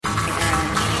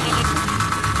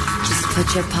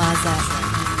Put your paws up,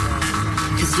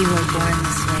 'cause you were born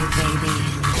this way, baby.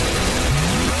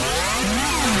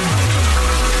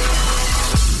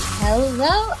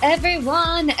 Hello,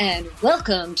 everyone, and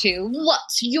welcome to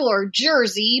What's Your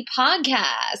Jersey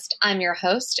podcast. I'm your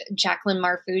host, Jacqueline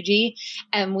Marfuji,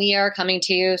 and we are coming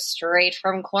to you straight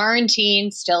from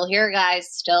quarantine. Still here,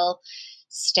 guys. Still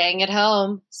staying at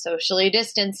home, socially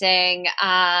distancing.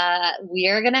 We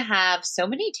are going to have so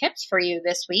many tips for you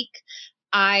this week.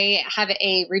 I have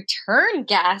a return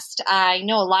guest. I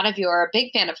know a lot of you are a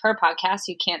big fan of her podcast,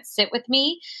 You Can't Sit With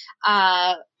Me.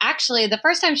 Actually, the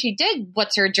first time she did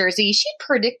What's Your Jersey, she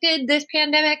predicted this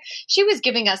pandemic. She was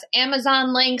giving us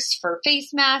Amazon links for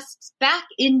face masks back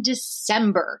in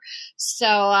December.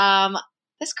 So,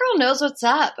 this girl knows what's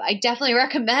up. I definitely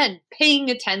recommend paying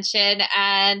attention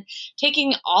and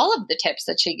taking all of the tips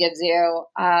that she gives you.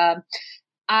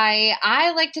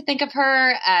 I like to think of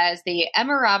her as the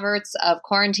Emma Roberts of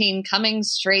quarantine, coming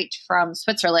straight from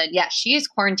Switzerland. Yes, she is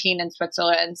quarantined in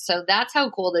Switzerland. So that's how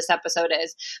cool this episode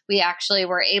is. We actually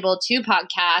were able to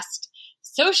podcast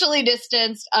socially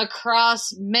distanced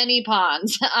across many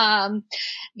ponds.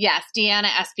 Yes, Deanna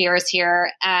Espier is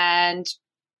here. And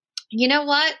you know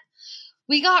what?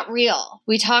 We got real.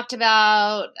 We talked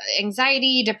about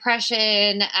anxiety,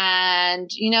 depression, and,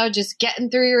 just getting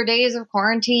through your days of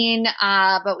quarantine.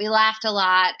 But we laughed a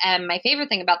lot. And my favorite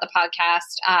thing about the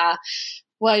podcast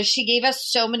was she gave us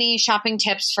so many shopping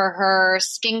tips for her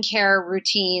skincare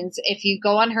routines. If you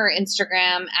go on her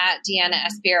Instagram at Deanna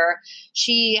Espier,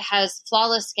 she has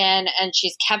flawless skin and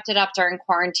she's kept it up during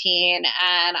quarantine.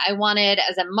 And I wanted,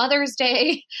 as a Mother's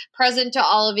Day present to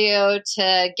all of you,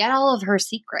 to get all of her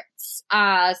secrets.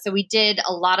 So we did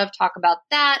a lot of talk about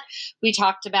that. We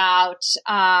talked about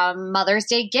Mother's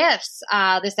Day gifts.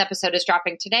 This episode is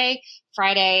dropping today,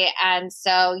 Friday, and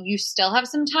so you still have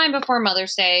some time before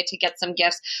Mother's Day to get some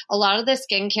gifts. A lot of the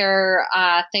skincare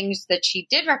things that she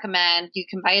did recommend, you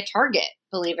can buy at Target,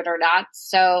 believe it or not.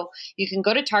 So you can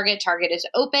go to Target. Target is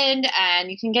opened,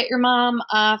 and you can get your mom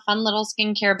a fun little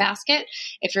skincare basket.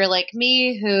 If you're like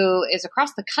me, who is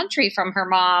across the country from her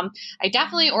mom, I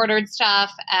definitely ordered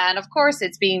stuff, and of course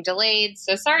it's being delayed.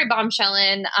 So sorry,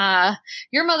 bombshellin',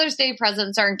 your Mother's Day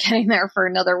presents aren't getting there for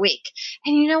another week.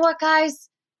 And you know what, guys?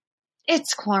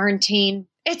 It's quarantine.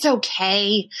 It's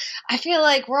okay. I feel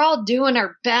like we're all doing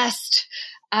our best.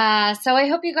 So I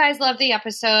hope you guys love the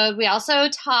episode. We also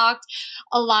talked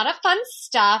a lot of fun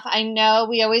stuff. I know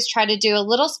we always try to do a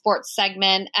little sports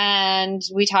segment, and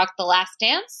we talked The Last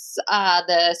Dance,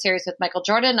 the series with Michael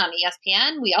Jordan on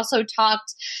ESPN. We also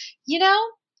talked,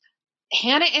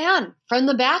 Hannah Ann from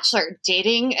The Bachelor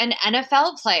dating an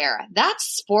NFL player. That's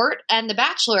sport, and The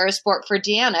Bachelor is sport for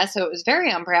Deanna, so it was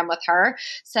very on brand with her.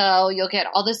 So you'll get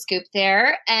all the scoop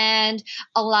there. And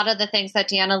a lot of the things that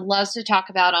Deanna loves to talk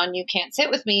about on You Can't Sit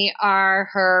With Me are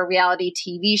her reality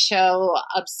TV show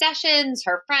obsessions,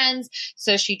 her friends.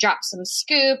 So she dropped some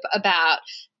scoop about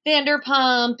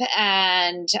Vanderpump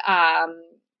and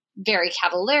Very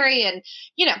Cavallari, and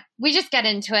we just get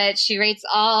into it. She rates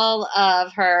all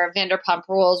of her Vanderpump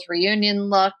Rules reunion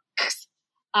looks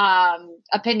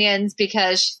opinions,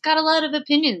 because she's got a lot of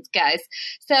opinions, guys.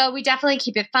 So we definitely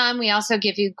keep it fun. We also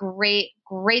give you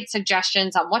great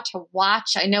suggestions on what to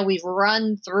watch. I know we've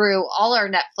run through all our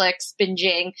Netflix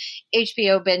binging,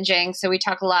 HBO binging, so we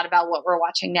talk a lot about what we're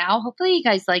watching now. Hopefully you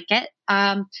guys like it.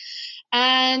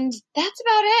 And that's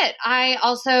about it. I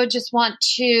also just want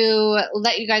to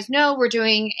let you guys know we're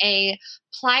doing a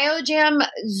Plyo Jam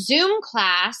Zoom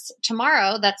class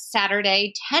tomorrow. That's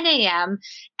Saturday, 10 a.m.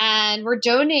 And we're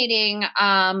donating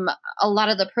a lot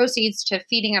of the proceeds to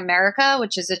Feeding America,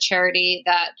 which is a charity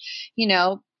that,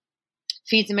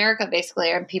 feeds America, basically,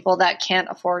 and people that can't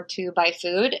afford to buy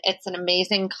food. It's an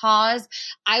amazing cause.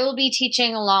 I will be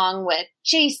teaching along with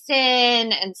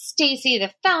Jason and Stacy,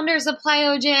 the founders of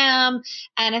Plyo Jam.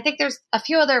 And I think there's a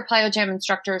few other Plyo Jam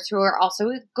instructors who are also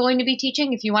going to be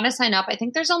teaching. If you want to sign up, I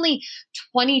think there's only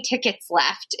 20 tickets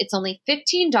left. It's only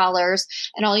 $15.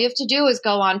 And all you have to do is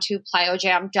go on to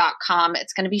plyojam.com.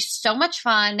 It's going to be so much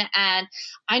fun. And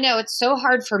I know it's so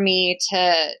hard for me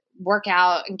to work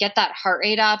out and get that heart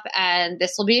rate up, and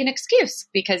this will be an excuse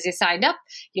because you signed up,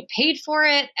 you paid for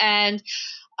it, and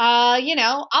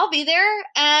I'll be there.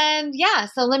 And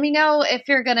so let me know if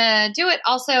you're gonna do it.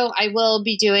 Also, I will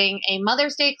be doing a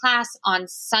Mother's Day class on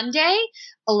Sunday,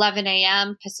 11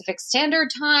 a.m. Pacific Standard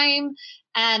Time,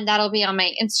 and that'll be on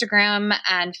my Instagram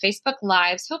and Facebook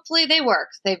lives. Hopefully they work.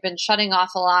 They've been shutting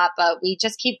off a lot, but we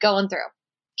just keep going through.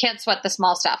 Can't sweat the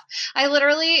small stuff. I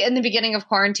literally, in the beginning of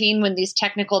quarantine, when these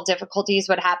technical difficulties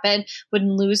would happen, would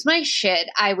lose my shit.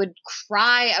 I would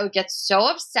cry. I would get so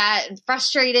upset and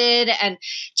frustrated and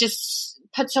just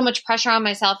put so much pressure on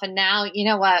myself. And now, you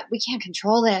know what? We can't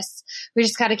control this. We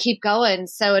just got to keep going.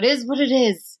 So it is what it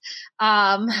is.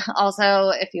 Also,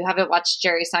 if you haven't watched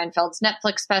Jerry Seinfeld's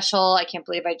Netflix special, I can't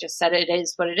believe I just said it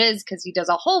is what it is, because he does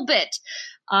a whole bit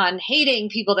on hating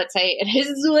people that say it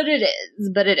is what it is,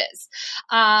 but it is.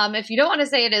 If you don't want to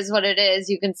say it is what it is,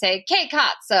 you can say che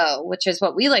cazzo, which is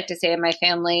what we like to say in my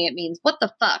family. It means what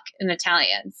the fuck in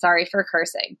Italian. Sorry for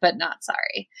cursing, but not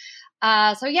sorry.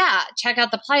 So yeah, check out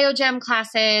the Plyo Jam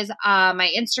classes.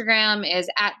 My Instagram is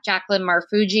at Jacqueline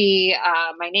Marfuji.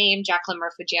 My name, Jacqueline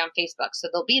Marfuji on Facebook. So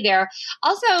they'll be there.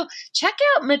 Also, check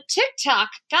out my TikTok.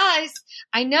 Guys,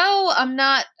 I know I'm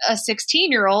not a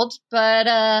 16-year-old, but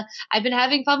I've been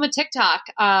having fun with TikTok.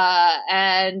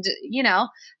 And, you know,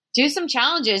 do some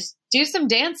challenges, do some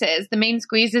dances. The main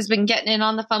squeeze has been getting in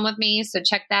on the fun with me. So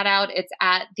check that out. It's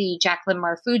at the Jacqueline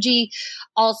Marfuji.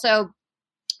 Also,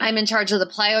 I'm in charge of the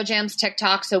Plyo Jams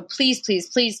TikTok, so please, please,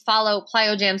 please follow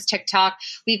Plyo Jams TikTok.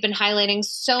 We've been highlighting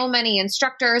so many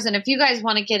instructors, and if you guys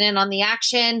want to get in on the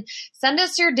action, send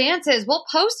us your dances. We'll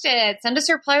post it. Send us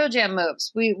your Plyo Jam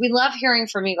moves. We love hearing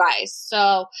from you guys.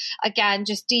 So again,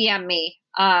 just DM me,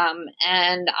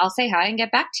 and I'll say hi and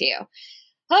get back to you.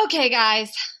 Okay,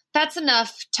 guys, that's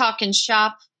enough talking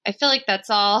shop. I feel like that's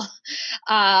all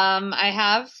I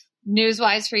have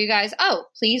news-wise for you guys. Oh,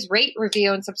 please rate,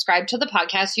 review, and subscribe to the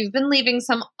podcast. You've been leaving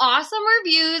some awesome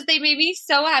reviews. They made me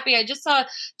so happy. I just saw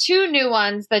 2 new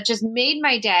ones that just made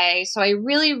my day. So I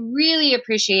really, really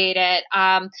appreciate it.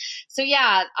 So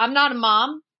yeah, I'm not a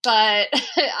mom, but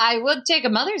I would take a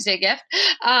Mother's Day gift.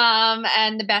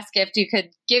 And the best gift you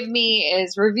could give me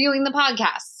is reviewing the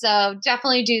podcast. So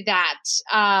definitely do that.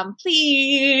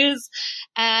 Please.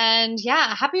 And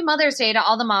yeah, happy Mother's Day to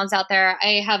all the moms out there.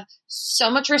 I have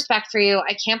so much respect for you.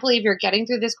 I can't believe you're getting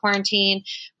through this quarantine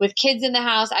with kids in the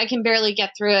house. I can barely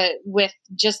get through it with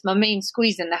just my main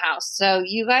squeeze in the house. So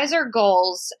you guys are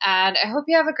goals, and I hope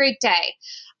you have a great day.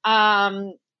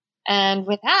 And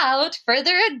without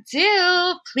further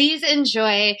ado, please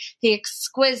enjoy the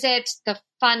exquisite, the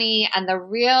funny, and the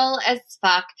real as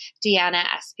fuck Deanna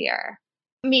Espear.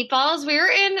 Meatballs, we're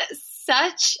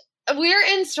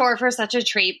in store for such a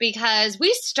treat, because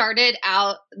we started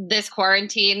out this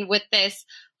quarantine with this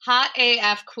hot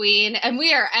AF queen, and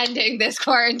we are ending this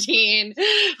quarantine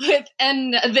with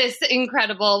this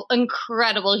incredible,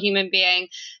 incredible human being.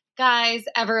 Guys,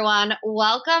 everyone,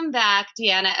 welcome back,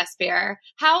 Deanna Espear.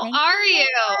 How are you?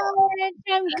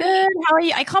 I'm good. How are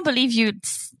you? I can't believe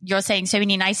you're saying so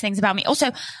many nice things about me.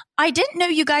 Also, I didn't know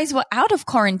you guys were out of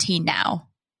quarantine now.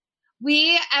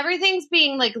 Everything's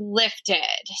being like lifted.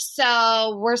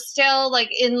 So we're still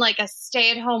like in like a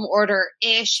stay-at-home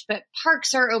order-ish, but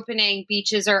parks are opening,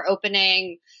 beaches are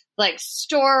opening, like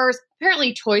stores.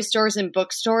 Apparently toy stores and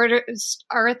bookstores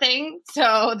are a thing.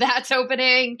 So that's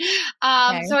opening.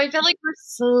 Okay. So I feel like we're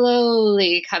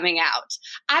slowly coming out.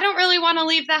 I don't really want to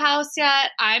leave the house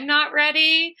yet. I'm not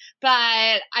ready, but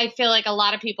I feel like a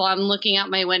lot of people, I'm looking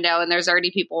out my window and there's already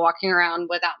people walking around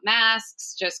without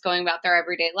masks, just going about their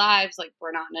everyday lives. Like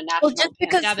we're not in a national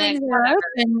pandemic.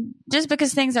 Just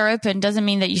because things are open doesn't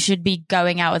mean that you should be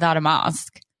going out without a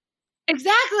mask.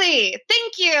 Exactly.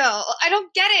 Thank you. I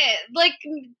don't get it. Like,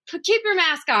 keep your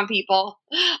mask on, people.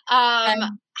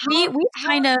 We've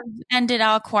kind of ended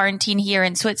our quarantine here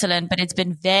in Switzerland, but it's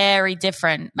been very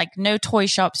different. Like, no toy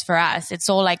shops for us. It's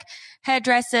all like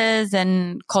hairdressers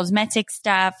and cosmetic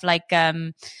stuff, like,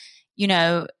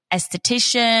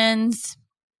 estheticians.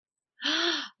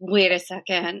 Wait a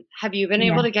second. Have you been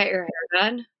able to get your hair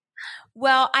done?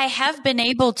 Well, I have been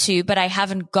able to, but I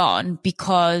haven't gone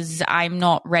because I'm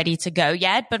not ready to go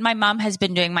yet. But my mom has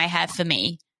been doing my hair for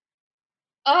me.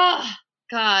 Oh,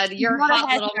 God. You're a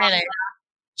hot little mom.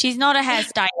 She's not a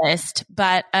hairstylist,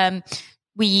 but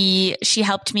she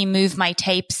helped me move my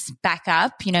tapes back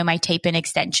up, my tape-in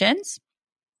extensions.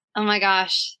 Oh, my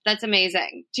gosh. That's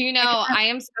amazing. Do you know,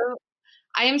 I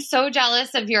am so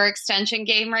jealous of your extension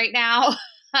game right now.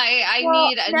 I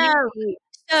need a new...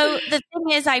 So the thing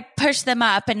is, I push them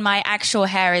up and my actual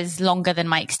hair is longer than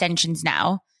my extensions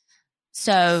now.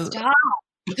 So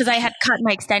because I had cut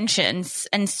my extensions.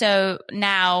 And so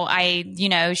now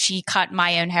she cut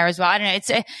my own hair as well. I don't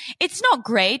know. It's not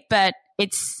great, but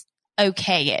it's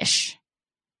okay-ish.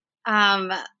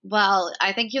 Well,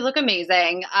 I think you look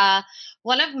amazing.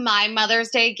 One of my Mother's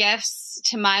Day gifts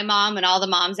to my mom and all the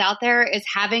moms out there is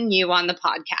having you on the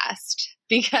podcast,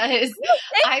 because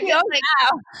I feel like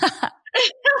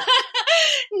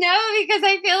no, because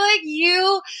I feel like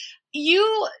you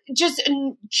you just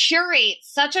curate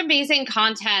such amazing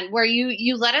content where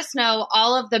you let us know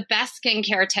all of the best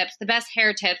skincare tips, the best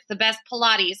hair tips, the best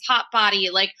Pilates, hot body,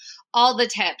 like all the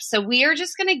tips. So we are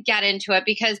just going to get into it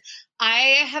because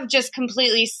I have just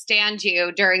completely stanned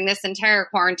you during this entire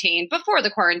quarantine, before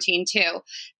the quarantine too.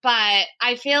 But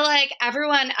I feel like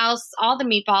everyone else, all the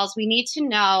meatballs, we need to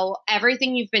know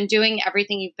everything you've been doing,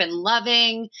 everything you've been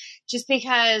loving, just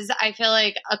because I feel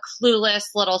like a clueless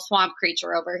little swamp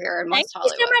creature over here in West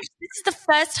Hollywood. Thank you so much. This is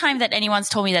the first time that anyone's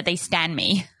told me that they stan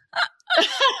me.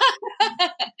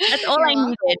 That's all I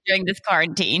needed during this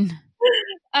quarantine.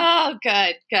 Oh,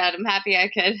 good. I'm happy I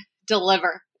could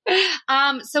deliver.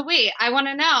 So wait, I want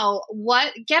to know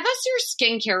give us your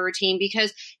skincare routine,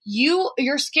 because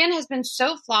your skin has been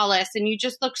so flawless and you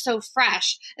just look so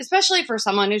fresh, especially for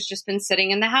someone who's just been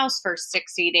sitting in the house for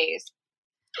 60 days.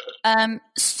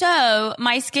 So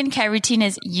my skincare routine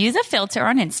is use a filter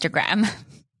on Instagram.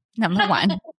 Number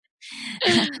one.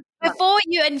 Before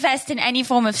you invest in any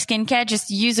form of skincare, just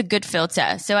use a good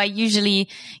filter. So I usually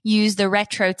use the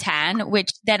Retro Tan, which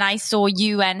then I saw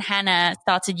you and Hannah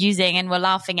started using and were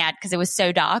laughing at because it was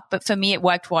so dark. But for me, it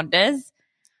worked wonders.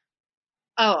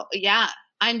 Oh, yeah.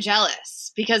 I'm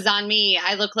jealous because on me,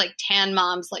 I look like Tan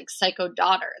Mom's like psycho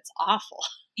daughter. It's awful.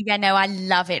 Yeah, no, I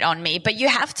love it on me. But you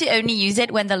have to only use it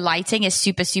when the lighting is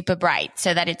super, super bright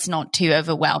so that it's not too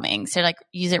overwhelming. So like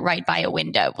use it right by a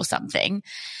window or something.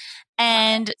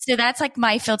 And so that's like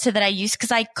my filter that I use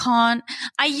because I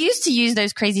used to use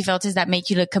those crazy filters that make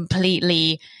you look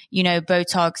completely,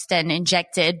 Botoxed and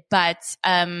injected. But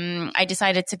I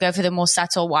decided to go for the more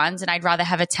subtle ones, and I'd rather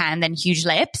have a tan than huge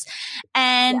lips.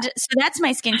 And so that's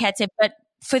my skincare tip. But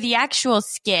for the actual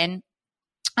skin,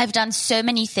 I've done so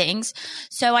many things.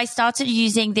 So I started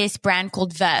using this brand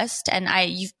called Versed, and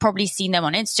you've probably seen them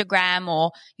on Instagram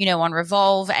or, on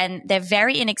Revolve, and they're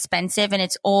very inexpensive, and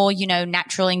it's all,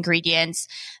 natural ingredients,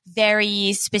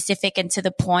 very specific and to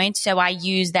the point. So I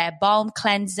use their balm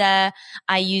cleanser.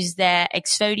 I use their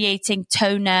exfoliating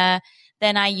toner.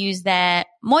 Then I use their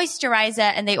moisturizer,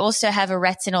 and they also have a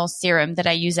retinol serum that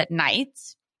I use at night.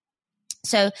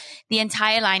 So the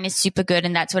entire line is super good,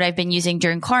 and that's what I've been using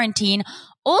during quarantine.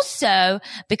 Also,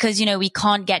 because, we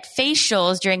can't get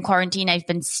facials during quarantine, I've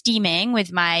been steaming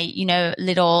with my,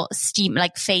 little steam,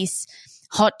 like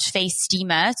hot face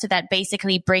steamer. So that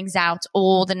basically brings out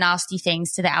all the nasty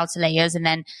things to the outer layers and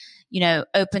then,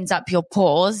 opens up your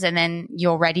pores, and then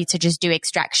you're ready to just do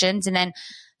extractions. And then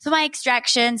for my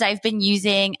extractions, I've been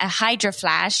using a Hydra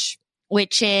Flash,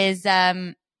 which is,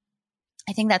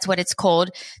 I think that's what it's called.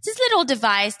 It's this little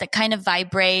device that kind of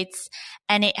vibrates,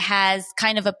 and it has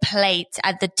kind of a plate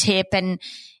at the tip, and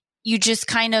you just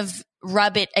kind of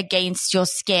rub it against your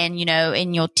skin,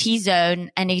 in your T-zone,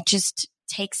 and it just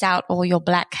takes out all your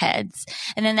blackheads.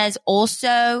 And then there's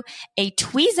also a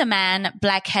Tweezerman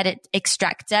blackhead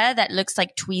extractor that looks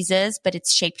like tweezers, but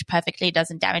it's shaped perfectly. It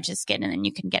doesn't damage the skin, and then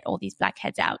you can get all these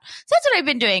blackheads out. So that's what I've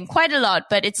been doing, quite a lot,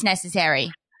 but it's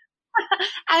necessary.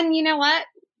 And you know what?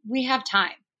 We have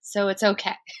time, so it's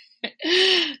okay.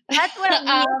 That's what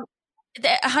I mean.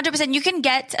 100%. You can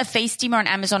get a face steamer on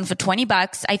Amazon for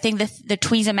 $20. I think the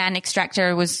Tweezerman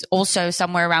extractor was also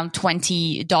somewhere around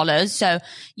 $20. So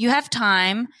you have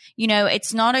time.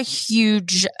 It's not a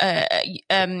huge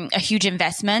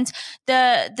investment.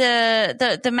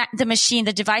 The machine,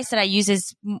 the device that I use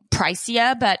is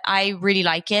pricier, but I really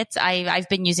like it. I've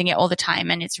been using it all the time,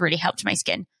 and it's really helped my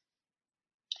skin.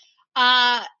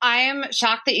 I am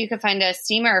shocked that you could find a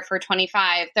steamer for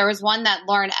 $25. There was one that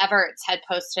Lauren Everts had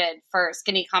posted for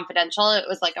Skinny Confidential. It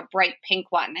was like a bright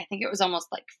pink one. I think it was almost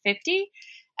like $50.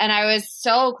 And I was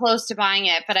so close to buying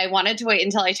it, but I wanted to wait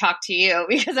until I talked to you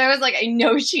because I was like, I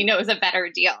know she knows a better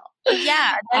deal.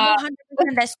 Yeah,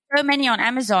 there's so many on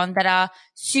Amazon that are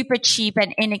super cheap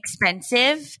and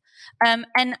inexpensive. And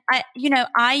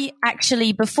I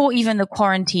actually, before even the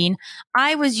quarantine,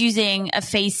 I was using a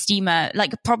face steamer,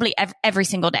 like probably every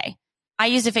single day. I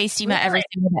use a face steamer every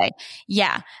single day.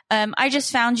 Yeah. I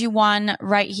just found you one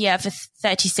right here for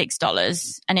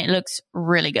 $36, and it looks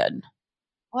really good.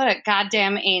 What a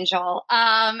goddamn angel.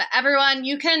 Everyone,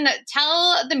 you can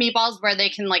tell the meatballs where they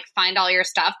can find all your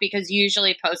stuff, because you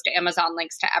usually post Amazon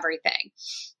links to everything.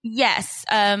 Yes.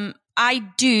 I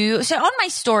do. So on my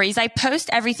stories, I post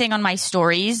everything on my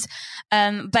stories.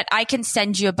 But I can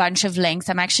send you a bunch of links.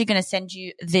 I'm actually going to send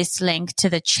you this link to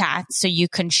the chat so you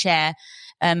can share,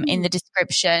 in the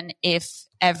description if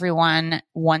everyone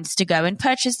wants to go and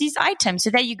purchase these items. So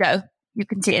there you go. You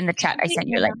can see it in the chat. I sent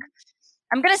you a link.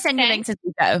 I'm going to send you links as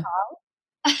we go.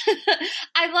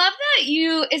 I love that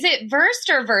is it Versed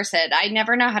or Versed? I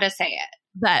never know how to say it.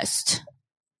 Versed.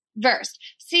 Versed.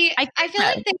 See, I feel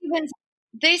like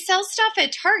they sell stuff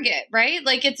at Target, right?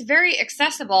 Like it's very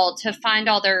accessible to find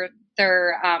all their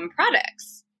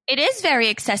products. It is very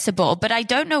accessible, but I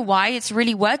don't know why it's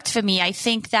really worked for me. I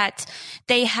think that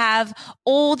they have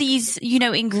all these,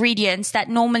 ingredients that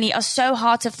normally are so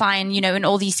hard to find, in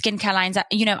all these skincare lines.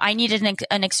 I needed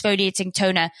an exfoliating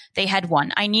toner. They had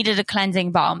one. I needed a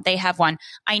cleansing balm. They have one.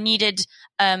 I needed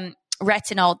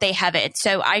retinol. They have it.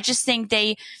 So I just think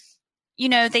they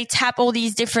tap all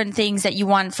these different things that you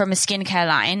want from a skincare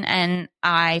line. And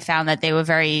I found that they were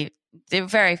very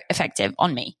effective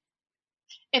on me.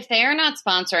 If they are not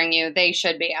sponsoring you, they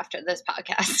should be after this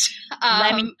podcast.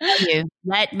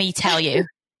 Let me tell you.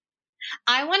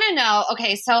 I want to know,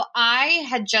 okay, so I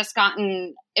had just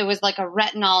gotten, it was like a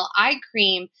retinol eye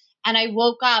cream, and I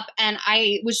woke up and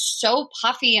I was so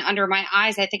puffy under my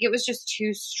eyes. I think it was just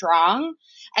too strong.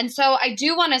 And so I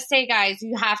do want to say, guys,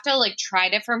 you have to like try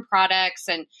different products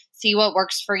and see what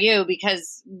works for you,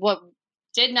 because what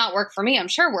did not work for me, I'm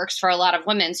sure works for a lot of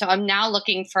women. So I'm now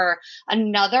looking for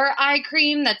another eye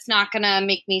cream that's not going to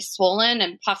make me swollen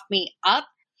and puff me up.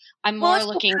 I'm more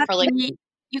looking for like...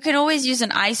 You can always use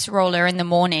an ice roller in the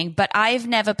morning, but I've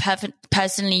never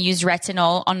personally used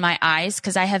retinol on my eyes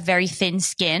because I have very thin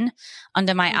skin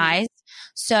under my eyes.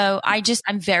 So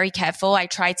I'm very careful. I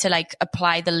try to like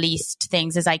apply the least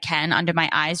things as I can under my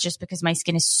eyes just because my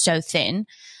skin is so thin.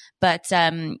 But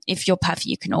if you're puffy,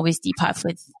 you can always depuff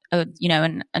with,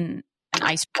 an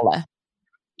ice roller.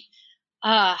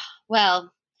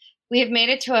 Well, we have made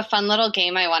it to a fun little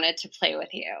game I wanted to play with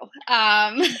you.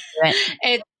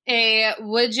 It's a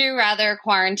would you rather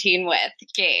quarantine with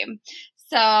game.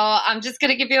 So I'm just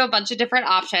going to give you a bunch of different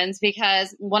options,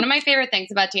 because one of my favorite things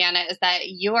about Deanna is that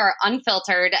you are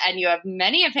unfiltered and you have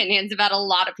many opinions about a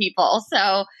lot of people.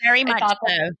 So very much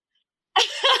so.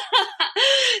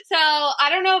 So I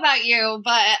don't know about you,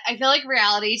 but I feel like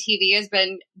reality TV has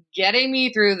been getting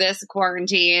me through this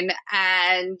quarantine,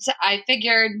 and I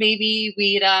figured maybe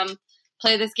we'd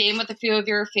play this game with a few of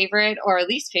your favorite or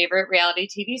least favorite reality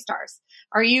TV stars.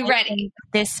 Are you ready?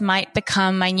 This might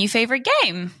become my new favorite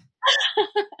game.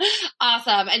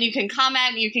 Awesome. And you can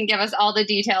comment, you can give us all the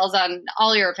details on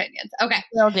all your opinions. Okay.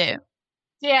 Will do.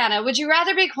 Deanna, would you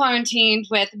rather be quarantined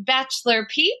with Bachelor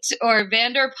Pete or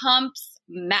Vanderpump's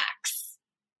Max?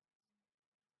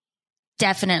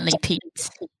 Definitely Pete.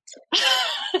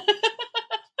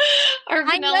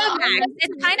 I know Max.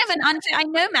 It's kind of an unfair. I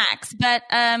know Max, but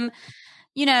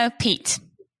Pete.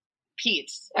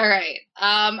 Pete. All right.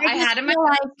 I had him. Like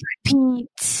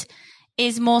Pete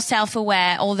is more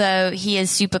self-aware, although he is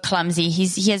super clumsy.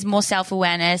 He has more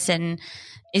self-awareness and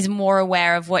is more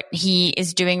aware of what he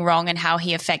is doing wrong and how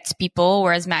he affects people,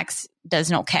 whereas Max does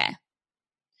not care.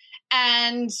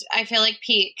 And I feel like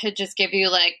Pete could just give you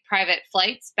like private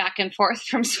flights back and forth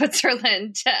from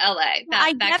Switzerland to LA.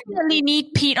 I definitely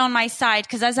need Pete on my side,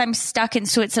 because as I'm stuck in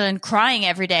Switzerland crying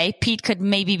every day, Pete could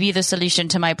maybe be the solution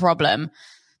to my problem.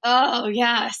 Oh,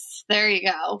 yes. There you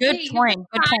go. Good point.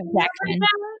 Good point, Jackson.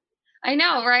 I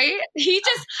know, right?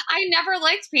 I never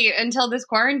liked Pete until this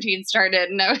quarantine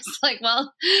started. And I was like,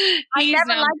 well, I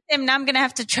never liked him. Now I'm going to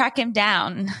have to track him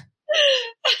down.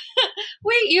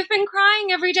 Wait, you've been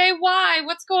crying every day. Why?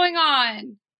 What's going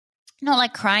on? Not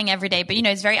like crying every day, but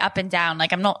it's very up and down.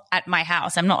 Like I'm not at my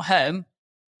house. I'm not home.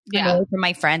 Yeah. I'm away from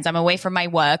my friends. I'm away from my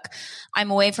work.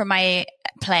 I'm away from my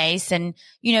place. And,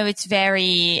 it's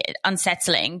very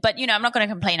unsettling. But, I'm not going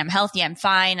to complain. I'm healthy. I'm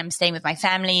fine. I'm staying with my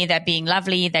family. They're being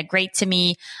lovely. They're great to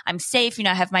me. I'm safe.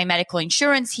 I have my medical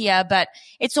insurance here. But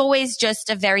it's always just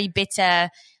a very bitter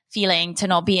feeling to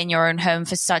not be in your own home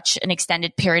for such an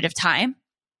extended period of time.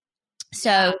 So,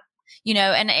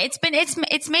 and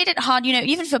it's made it hard,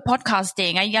 even for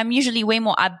podcasting. I'm usually way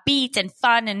more upbeat and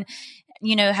fun and,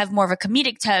 have more of a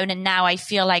comedic tone. And now I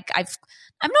feel like I've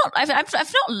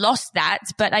not lost that,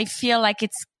 but I feel like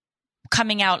it's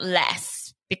coming out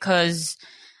less because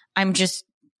I'm just,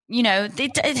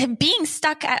 being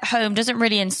stuck at home doesn't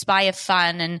really inspire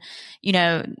fun and,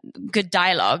 good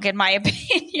dialogue, in my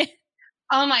opinion.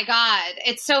 Oh my God.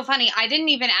 It's so funny. I didn't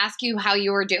even ask you how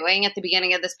you were doing at the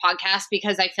beginning of this podcast,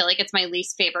 because I feel like it's my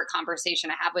least favorite conversation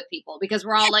to have with people, because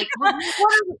we're all like, what are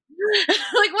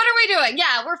we doing?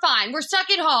 Yeah, we're fine. We're stuck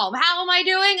at home. How am I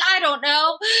doing? I don't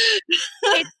know.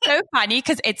 It's so funny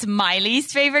because it's my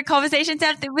least favorite conversation to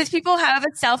have with people. However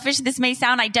selfish this may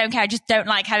sound, I don't care. I just don't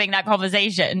like having that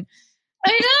conversation.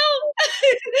 I know.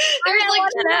 I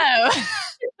want to know.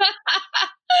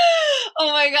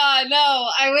 Oh my God, no.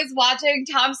 I was watching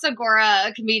Tom Segura,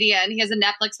 a comedian. He has a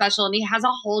Netflix special and he has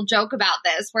a whole joke about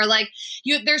this where like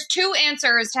there's two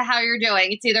answers to how you're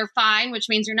doing. It's either fine, which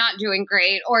means you're not doing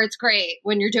great, or it's great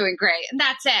when you're doing great. And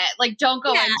that's it. Like, don't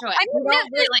go into it. I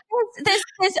mean,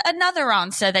 there's another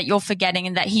answer that you're forgetting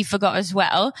and that he forgot as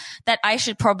well that I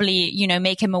should probably,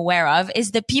 make him aware of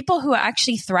is the people who are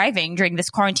actually thriving during this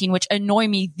quarantine, which annoy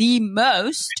me the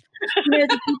most.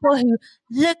 The people who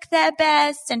look their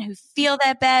best and who feel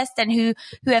their best and who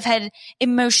have had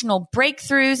emotional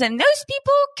breakthroughs, and those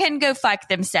people can go fuck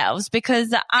themselves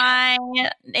because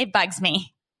it bugs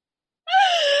me.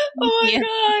 Oh my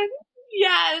God.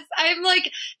 Yes. I'm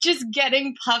like just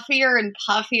getting puffier and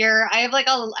puffier. I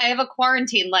have a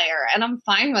quarantine layer and I'm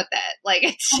fine with it. Like,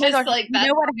 it's just like that. You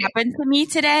know what happened to me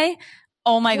today?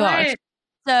 Oh my gosh.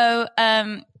 So,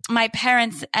 my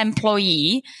parents'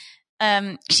 employee,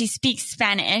 she speaks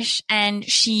Spanish and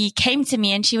she came to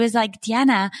me and she was like,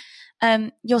 Diana,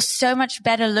 you're so much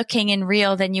better looking in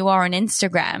real than you are on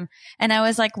Instagram. And I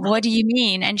was like, what do you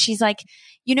mean? And she's like,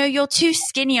 you're too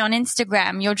skinny on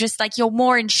Instagram. You're just like, you're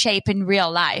more in shape in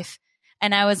real life.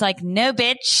 And I was like, no,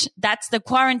 bitch, that's the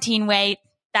quarantine weight.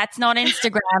 That's not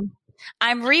Instagram.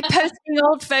 I'm reposting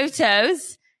old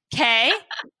photos. Okay.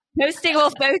 Posting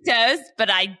old photos, but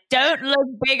I don't look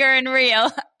bigger in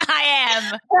real. I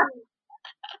am.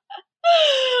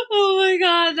 Oh my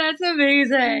God, that's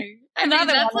amazing.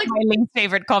 Another one of my least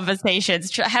favorite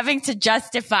conversations, having to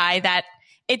justify that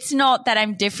it's not that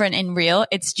I'm different in real,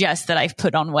 it's just that I've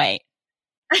put on weight.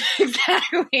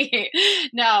 Exactly.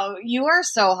 No, you are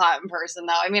so hot in person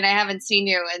though. I mean, I haven't seen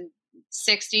you in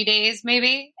 60 days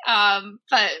maybe,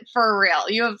 but for real,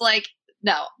 you have like,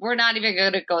 no, we're not even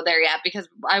going to go there yet because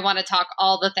I want to talk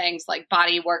all the things like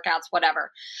body workouts,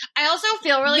 whatever. I also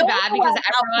feel really bad because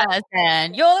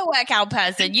you're the workout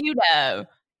person,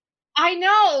 I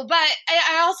know, but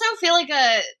I also feel like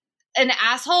an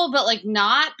asshole, but like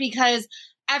not, because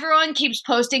everyone keeps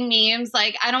posting memes.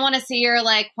 Like, I don't want to see your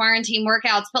like quarantine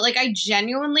workouts, but like I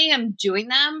genuinely am doing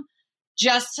them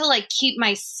just to like keep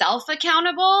myself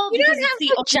accountable. You don't have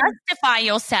to justify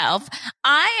yourself.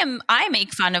 I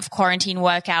make fun of quarantine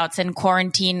workouts and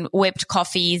quarantine whipped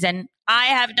coffees, and I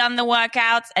have done the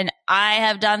workouts and I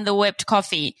have done the whipped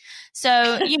coffee.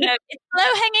 So, it's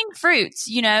low-hanging fruits,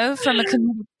 from a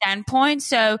community standpoint.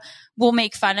 So we'll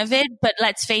make fun of it. But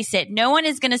let's face it, no one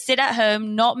is going to sit at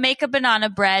home, not make a banana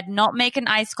bread, not make an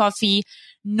iced coffee,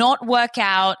 not work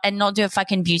out, and not do a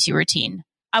fucking beauty routine.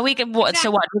 Are we what? So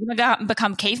what? We're going to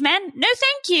become cavemen? No,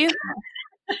 thank you.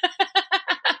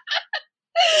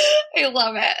 I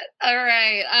love it. All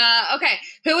right. Okay.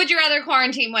 Who would you rather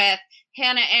quarantine with?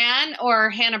 Hannah Ann or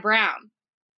Hannah Brown?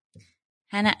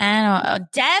 Hannah Ann,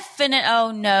 definite.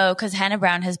 Oh no, because Hannah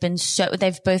Brown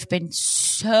they've both been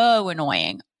so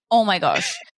annoying. Oh my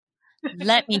gosh.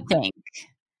 Let me think.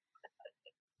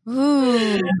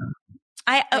 Ooh.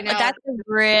 That's a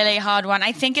really hard one.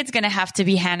 I think it's going to have to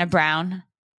be Hannah Brown.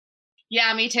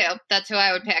 Yeah, me too. That's who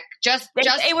I would pick.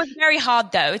 It was very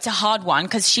hard though. It's a hard one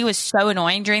because she was so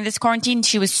annoying during this quarantine.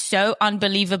 She was so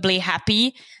unbelievably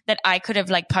happy that I could have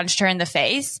like punched her in the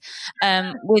face,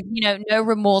 with, no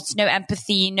remorse, no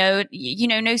empathy, no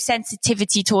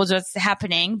sensitivity towards what's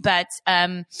happening. But,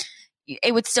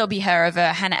 it would still be her over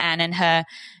Hannah Ann and her,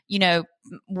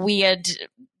 weird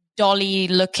dolly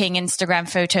looking Instagram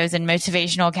photos and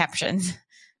motivational captions.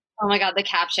 Oh my God, the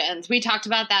captions. We talked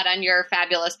about that on your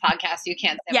fabulous podcast. You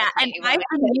can't say. Yeah, and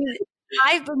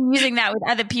I've been using that with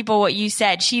other people, what you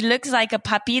said. She looks like a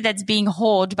puppy that's being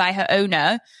hauled by her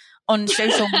owner on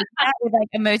social media with like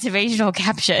a motivational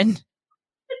caption.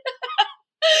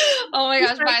 Oh my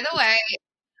gosh, by the way.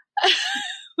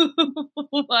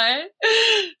 What?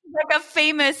 Like a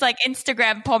famous like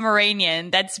Instagram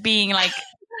Pomeranian that's being like,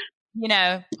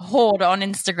 hauled on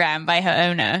Instagram by her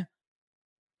owner.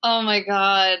 Oh my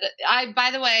God. By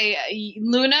the way,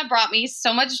 Luna brought me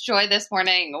so much joy this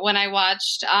morning when I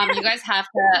watched, you guys have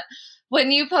to, when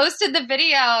you posted the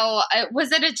video,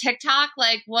 was it a TikTok?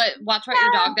 Like watch what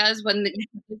your dog does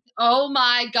oh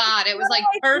my God. It was like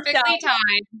perfectly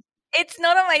timed. It's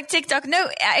not on my TikTok. No,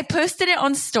 I posted it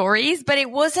on stories, but it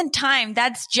wasn't timed.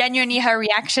 That's genuinely her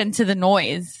reaction to the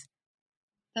noise.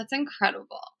 That's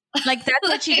incredible. Like that's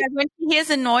what she does. When she hears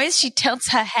a noise, she tilts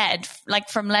her head like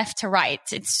from left to right.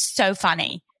 It's so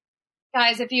funny.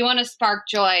 Guys, if you want to spark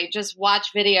joy, just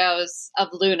watch videos of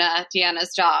Luna,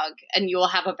 Deanna's dog, and you will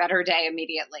have a better day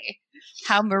immediately.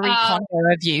 How Marie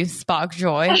Kondo of you, spark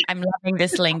joy. I'm loving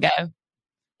this lingo.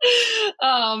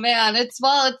 Oh man,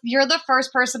 you're the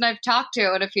first person I've talked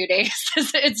to in a few days.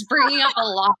 It's bringing up a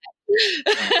lot.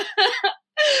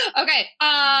 Okay.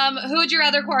 Who would you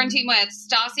rather quarantine with,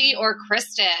 Stassi or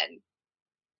Kristen?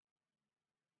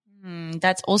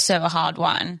 That's also a hard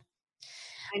one.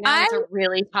 I know it's a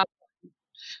really tough one.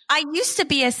 I used to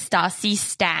be a Stassi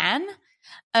stan.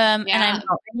 And I'm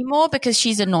not anymore because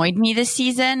she's annoyed me this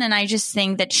season. And I just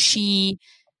think that she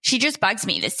just bugs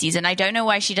me this season. I don't know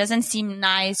why. She doesn't seem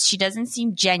nice. She doesn't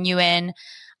seem genuine.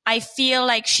 I feel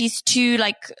like she's too,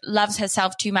 loves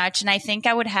herself too much. And I think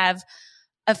I would have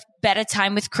a better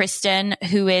time with Kristen,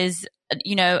 who is,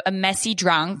 a messy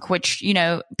drunk, which,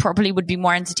 probably would be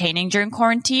more entertaining during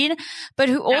quarantine, but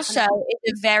who also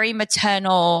is a very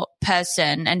maternal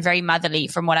person and very motherly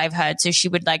from what I've heard. So she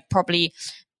would probably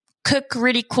cook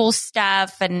really cool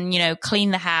stuff and,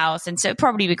 clean the house. And so it'd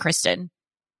probably be Kristen.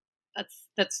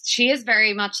 She is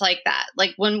very much like that.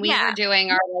 Like when we were doing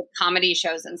our comedy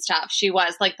shows and stuff, she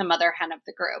was like the mother hen of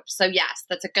the group. So yes,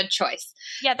 that's a good choice.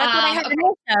 Yeah, that's what I heard.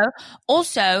 Okay.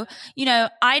 Also,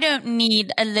 I don't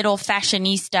need a little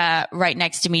fashionista right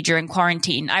next to me during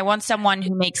quarantine. I want someone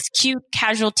who makes cute,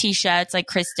 casual t-shirts like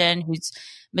Kristen, who's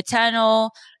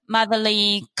maternal,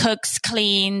 motherly, cooks,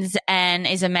 cleans, and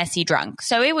is a messy drunk.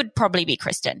 So it would probably be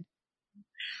Kristen.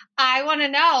 I want to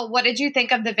know, what did you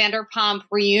think of the Vanderpump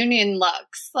reunion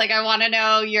looks? I want to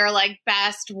know your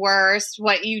best, worst,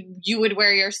 what you would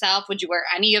wear yourself. Would you wear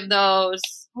any of those?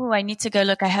 Oh, I need to go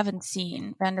look. I haven't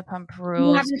seen Vanderpump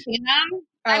Rules. You haven't seen them?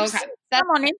 I've seen them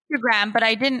on Instagram, but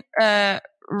I didn't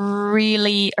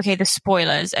really. Okay, the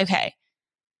spoilers. Okay.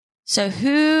 So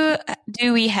who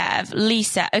do we have?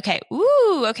 Lisa. Okay.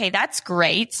 Ooh, okay. That's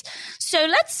great. So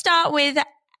let's start with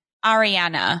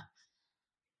Ariana.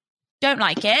 Don't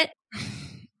like it.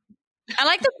 I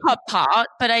like the top part,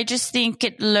 but I just think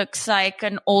it looks like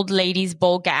an old lady's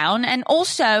ball gown. And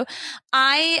also,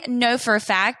 I know for a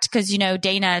fact, because,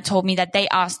 Dana told me that they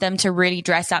asked them to really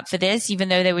dress up for this, even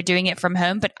though they were doing it from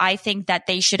home. But I think that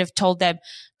they should have told them,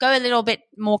 go a little bit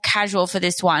more casual for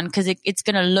this one, because it's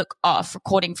going to look off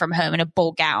recording from home in a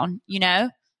ball gown,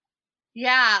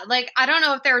 Yeah, I don't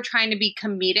know if they were trying to be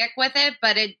comedic with it,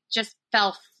 but it just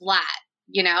fell flat,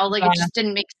 it just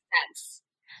didn't make sense.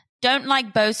 Don't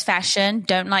like Bo's fashion.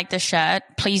 Don't like the shirt.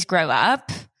 Please grow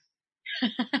up.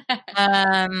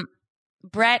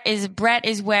 Brett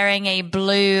is wearing a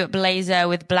blue blazer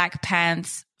with black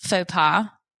pants. Faux pas.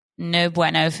 No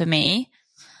bueno for me.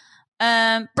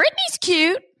 Brittany's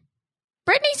cute.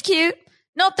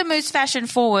 Not the most fashion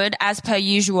forward as per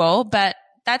usual, but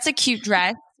that's a cute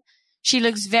dress. She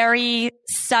looks very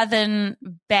Southern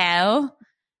belle.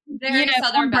 Very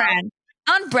Southern belle.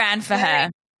 On brand for her.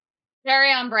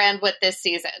 Very on brand with this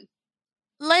season.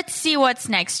 Let's see what's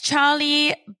next.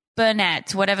 Charlie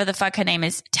Burnett, whatever the fuck her name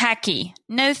is. Tacky.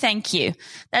 No, thank you.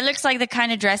 That looks like the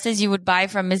kind of dresses you would buy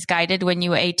from Missguided when you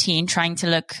were 18, trying to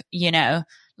look,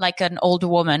 like an older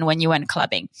woman when you went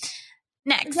clubbing.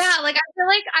 Next. Yeah, I feel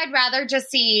like I'd rather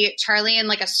just see Charlie in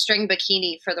a string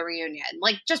bikini for the reunion.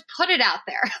 Just put it out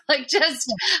there.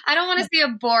 I don't want to see a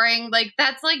boring,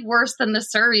 that's worse than the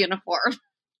SUR uniform.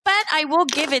 But I will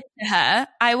give it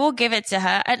to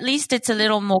her. At least it's a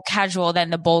little more casual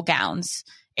than the ball gowns.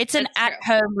 It's an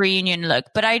at-home reunion look,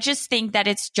 but I just think that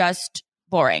it's just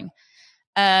boring.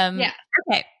 Yeah.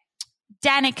 Okay.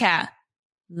 Danica.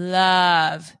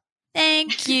 Love.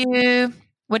 Thank you.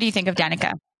 What do you think of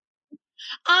Danica?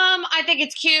 I think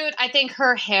it's cute. I think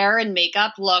her hair and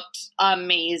makeup looked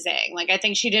amazing. I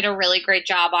think she did a really great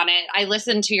job on it. I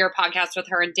listened to your podcast with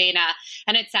her and Dana,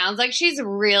 and it sounds like she's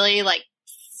really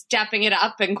stepping it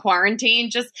up in quarantine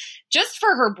just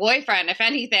for her boyfriend, if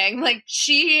anything.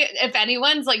 If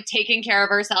anyone's taking care of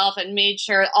herself and made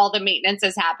sure all the maintenance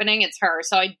is happening, it's her.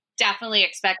 So I definitely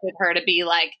expected her to be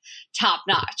top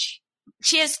notch.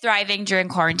 She is thriving during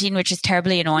quarantine, which is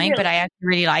terribly annoying, but I actually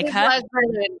really like her.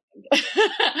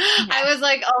 I was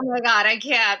like, oh my God, I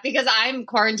can't, because I'm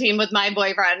quarantined with my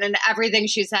boyfriend, and everything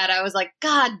she said, I was like,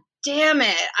 God damn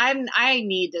it. I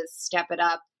need to step it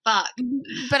up. Fuck.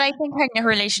 But I think her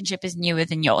relationship is newer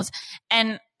than yours.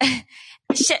 And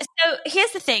so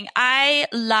here's the thing. I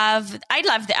loved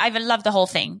the whole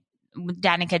thing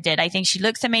Danica did. I think she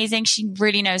looks amazing. She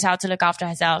really knows how to look after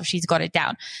herself. She's got it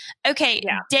down. Okay.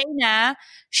 Yeah. Dana,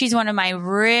 she's one of my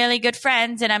really good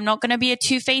friends, and I'm not going to be a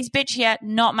two-faced bitch here.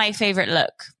 Not my favorite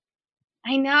look.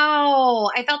 I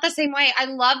know. I felt the same way. I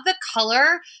love the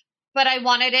color, but I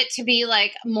wanted it to be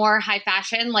more high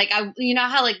fashion. You know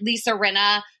how Lisa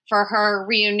Rinna for her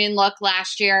reunion look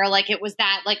last year, it was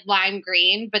that lime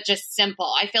green, but just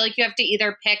simple. I feel like you have to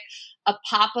either pick a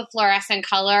pop of fluorescent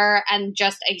color and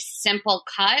just a simple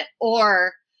cut,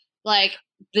 or the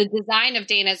design of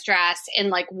Dana's dress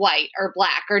in white or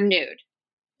black or nude.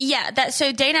 Yeah,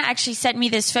 so Dana actually sent me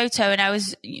this photo and I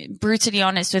was brutally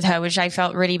honest with her, which I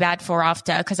felt really bad for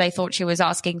after because I thought she was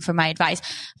asking for my advice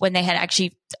when they had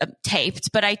actually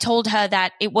taped. But I told her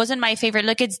that it wasn't my favorite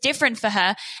look. It's different for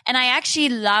her. And I actually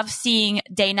love seeing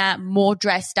Dana more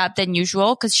dressed up than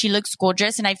usual because she looks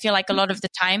gorgeous. And I feel like a lot of the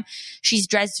time she's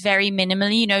dressed very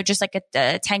minimally, you know, just like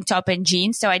a tank top and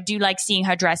jeans. So I do like seeing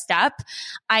her dressed up.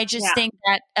 I just think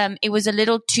that it was a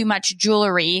little too much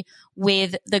jewelry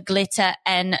with the glitter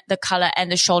and the color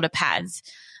and the shoulder pads.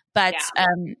 But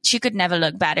she could never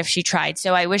look bad if she tried.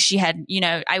 So I wish she had,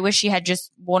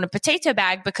 just worn a potato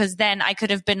bag because then I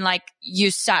could have been like, you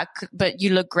suck, but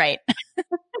you look great.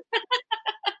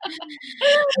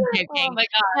 Oh my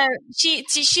God.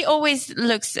 She always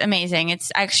looks amazing. It's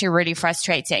actually really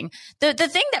frustrating. The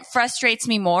thing that frustrates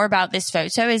me more about this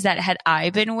photo is that had I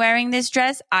been wearing this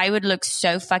dress, I would look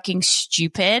so fucking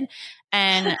stupid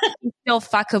and still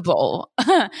fuckable.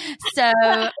 So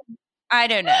I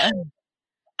don't know.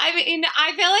 I mean,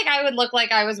 I feel like I would look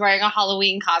like I was wearing a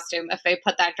Halloween costume if they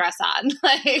put that dress on.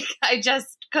 Like, I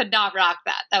just could not rock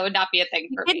that. That would not be a thing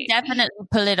for me. Definitely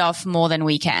pull it off more than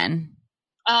we can.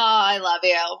 Oh, I love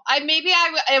you.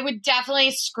 I would definitely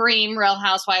scream Real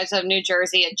Housewives of New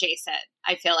Jersey adjacent.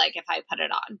 I feel like if I put it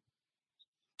on.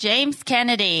 James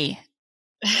Kennedy.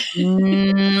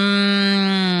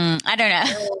 I don't know.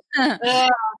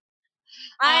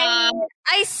 I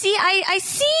see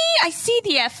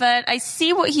the effort. I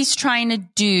see what he's trying to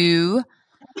do.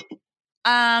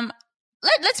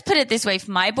 Let's put it this way. If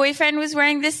my boyfriend was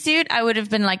wearing this suit, I would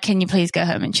have been like, can you please go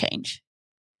home and change?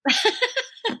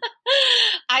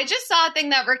 I just saw a thing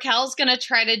that Raquel's going to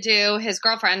try to do. His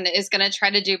girlfriend is going to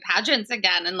try to do pageants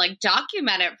again and like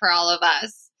document it for all of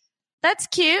us. That's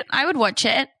cute. I would watch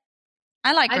it.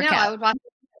 I like Raquel. I would watch it.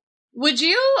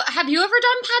 Have you ever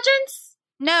done pageants?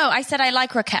 No, I said I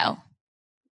like Raquel.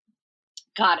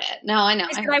 Got it. No, I know.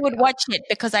 I would watch it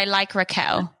because I like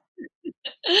Raquel.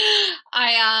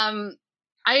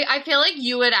 I feel like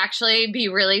you would actually be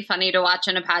really funny to watch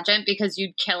in a pageant because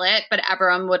you'd kill it, but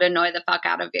everyone would annoy the fuck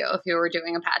out of you if you were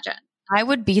doing a pageant. I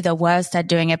would be the worst at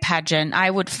doing a pageant. I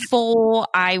would fall.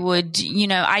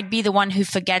 I'd be the one who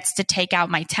forgets to take out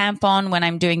my tampon when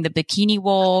I'm doing the bikini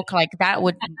walk. Like that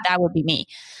would be me.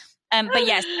 But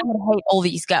yes, I would hate all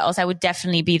these girls. I would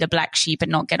definitely be the black sheep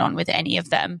and not get on with any of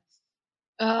them.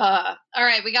 All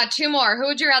right, we got two more. Who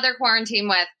would you rather quarantine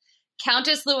with?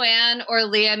 Countess Luann or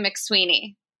Leah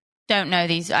McSweeney? Don't know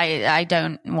these. I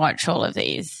don't watch all of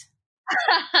these.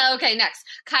 Okay, next.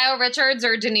 Kyle Richards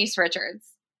or Denise Richards?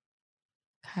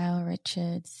 Kyle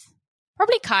Richards.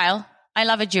 Probably Kyle. I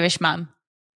love a Jewish mom.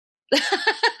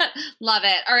 Love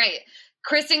it. All right.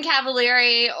 Kristen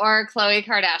Cavallari or Khloe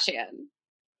Kardashian?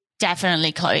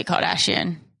 Definitely Khloe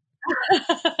Kardashian.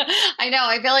 I know.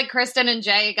 I feel like Kristen and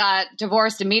Jay got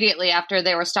divorced immediately after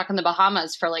they were stuck in the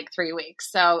Bahamas for like 3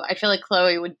 weeks. So I feel like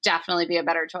Khloe would definitely be a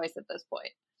better choice at this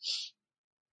point.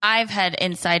 I've had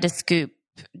insider scoop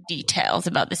details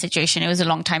about the situation. It was a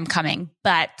long time coming,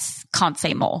 but can't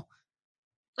say more.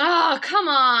 Oh, come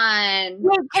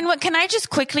on. Can I just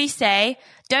quickly say,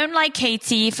 don't like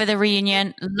Katie for the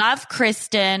reunion. Love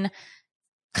Kristen.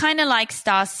 Kind of like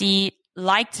Stassi.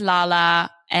 Liked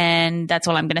Lala. And that's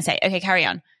all I'm going to say. Okay, carry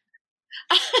on.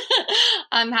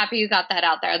 I'm happy you got that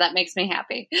out there. That makes me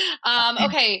happy.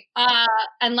 Okay.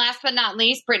 And last but not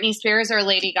least, Britney Spears or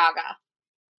Lady Gaga?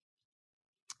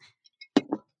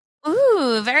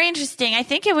 Ooh, very interesting. I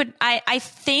think I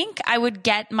think I would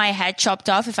get my head chopped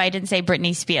off if I didn't say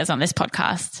Britney Spears on this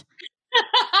podcast.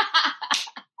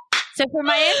 So for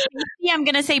my MVP, I'm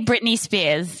going to say Britney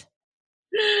Spears.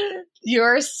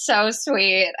 You're so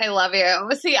sweet. I love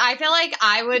you. See, I feel like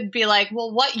I would be like,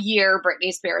 well, what year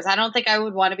Britney Spears? I don't think I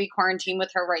would want to be quarantined with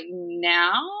her right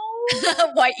now.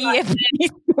 What year?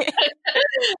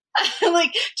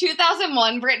 Like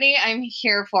 2001 Britney, I'm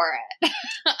here for it.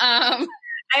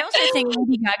 I also think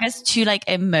Lady Gaga's too like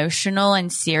emotional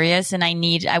and serious, and I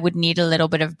would need a little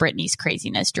bit of Britney's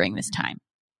craziness during this time.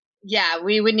 Yeah,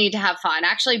 we would need to have fun.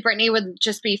 Actually, Britney would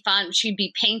just be fun. She'd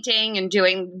be painting and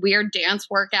doing weird dance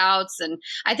workouts, and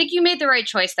I think you made the right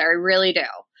choice there. I really do.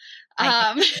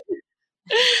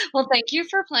 Well, thank you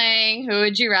for playing Who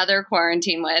Would You Rather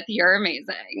Quarantine With? You're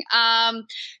amazing.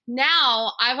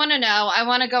 Now, I want to know, I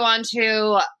want to go on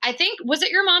to, I think, was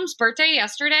it your mom's birthday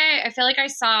yesterday? I feel like I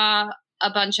saw a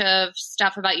bunch of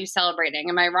stuff about you celebrating.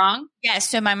 Am I wrong? Yes.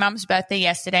 So my mom's birthday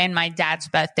yesterday and my dad's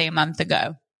birthday a month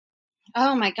ago.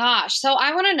 Oh my gosh. So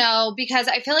I want to know, because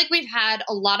I feel like we've had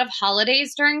a lot of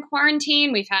holidays during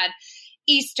quarantine. We've had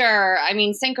Easter, I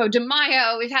mean, Cinco de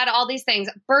Mayo, we've had all these things,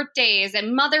 birthdays,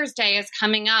 and Mother's Day is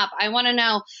coming up. I want to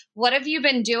know, what have you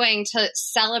been doing to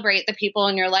celebrate the people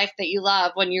in your life that you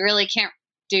love when you really can't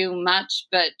do much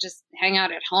but just hang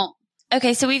out at home?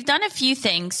 Okay, so we've done a few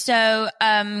things. So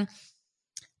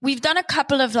we've done a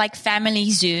couple of like family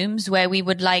Zooms where we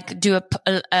would like do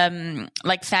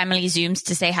like family Zooms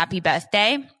to say happy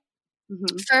birthday.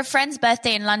 Mm-hmm. For a friend's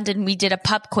birthday in London, we did a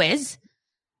pub quiz.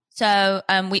 So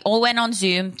we all went on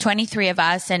Zoom, 23 of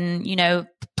us, and, you know,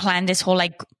 planned this whole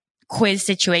like quiz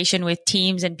situation with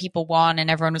teams, and people won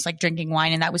and everyone was like drinking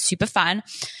wine, and that was super fun.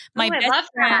 I love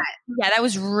that. Yeah, that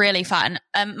was really fun.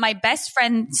 My best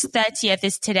friend's 30th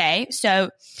is today. So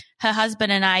her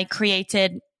husband and I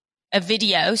created a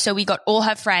video. So we got all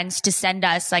her friends to send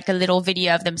us like a little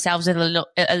video of themselves with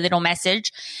a little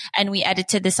message. And we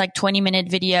edited this like 20-minute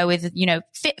video with, you know,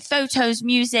 fit photos,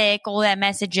 music, all their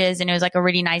messages. And it was like a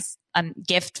really nice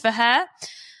gift for her.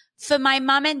 For my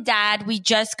mom and dad, we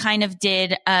just kind of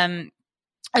did a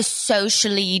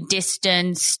socially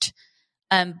distanced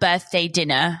birthday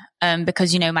dinner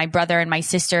because, you know, my brother and my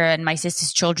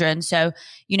sister's children. So,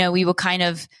 you know, we were kind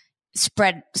of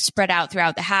spread out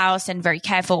throughout the house and very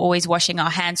careful, always washing our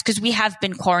hands, because we have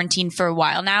been quarantined for a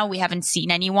while now. We haven't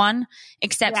seen anyone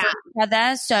except for each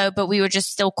other. So, but we were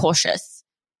just still cautious.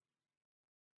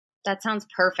 That sounds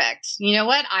perfect. You know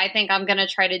what I think I'm going to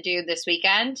try to do this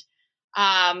weekend?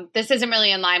 This isn't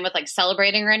really in line with like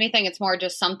celebrating or anything. It's more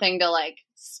just something to like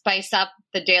spice up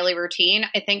the daily routine.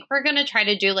 I think we're going to try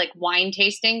to do like wine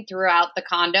tasting throughout the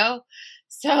condo.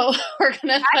 So we're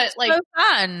going to put like, so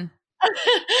fun.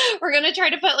 We're going to try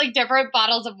to put like different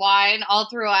bottles of wine all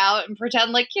throughout and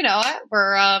pretend like, you know,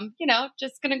 we're, you know,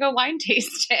 just going to go wine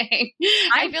tasting.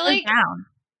 I feel like,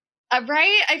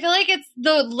 right? I feel like it's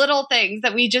the little things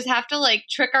that we just have to like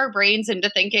trick our brains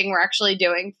into thinking we're actually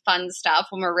doing fun stuff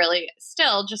when we're really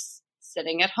still just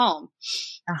sitting at home.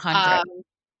 100.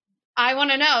 I want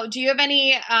to know, do you have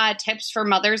any tips for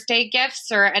Mother's Day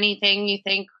gifts or anything you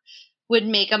think would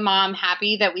make a mom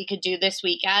happy that we could do this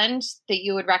weekend that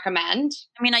you would recommend?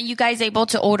 I mean, are you guys able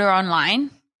to order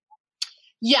online?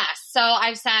 Yes. So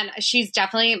I've sent, she's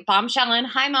definitely, Bombshellin',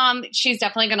 hi mom, she's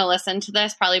definitely going to listen to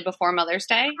this probably before Mother's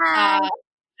Day. I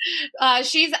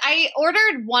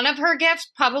ordered one of her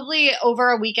gifts probably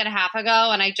over a week and a half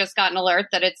ago, and I just got an alert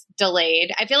that it's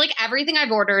delayed. I feel like everything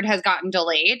I've ordered has gotten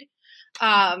delayed.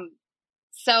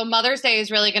 So Mother's Day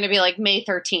is really going to be like May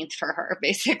 13th for her,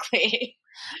 basically.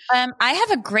 I have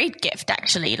a great gift,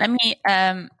 actually. Let me,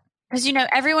 because, you know,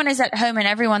 everyone is at home and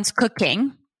everyone's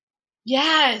cooking.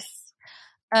 Yes.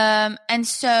 And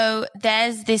so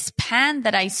there's this pan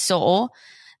that I saw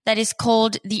that is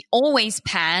called the Always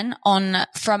Pan on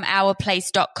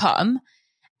FromOurPlace.com.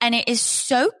 And it is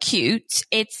so cute.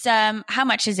 It's, how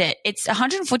much is it? It's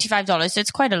 $145. So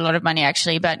it's quite a lot of money,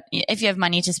 actually. But if you have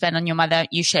money to spend on your mother,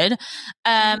 you should.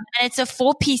 And it's a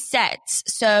 4-piece set.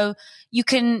 So you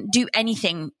can do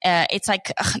anything. It's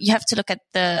like, you have to look at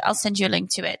I'll send you a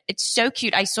link to it. It's so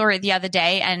cute. I saw it the other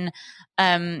day, and,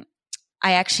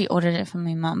 I actually ordered it from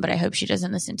my mom, but I hope she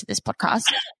doesn't listen to this podcast.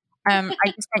 I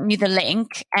just sent you the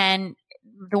link, and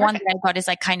the one that I got is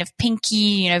like kind of pinky,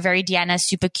 you know, very Diana,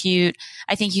 super cute.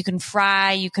 I think you can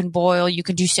fry, you can boil, you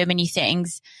can do so many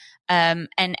things. And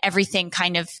everything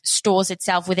kind of stores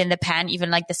itself within the pan,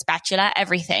 even like the spatula,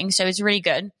 everything. So it's really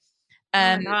good.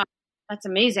 Oh my God. That's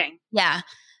amazing. Yeah.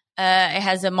 It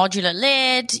has a modular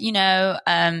lid, you know,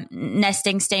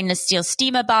 nesting stainless steel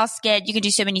steamer basket. You can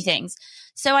do so many things.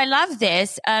 So I love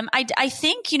this. I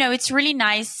think, you know, it's really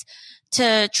nice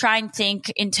to try and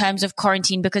think in terms of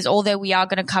quarantine, because although we are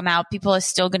going to come out, people are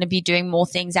still going to be doing more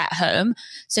things at home.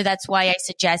 So that's why I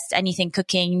suggest anything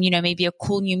cooking, you know, maybe a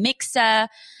cool new mixer.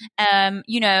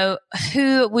 You know,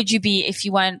 who would you be if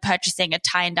you weren't purchasing a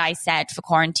tie and dye set for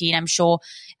quarantine? I'm sure.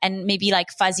 And maybe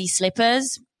like fuzzy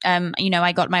slippers. You know,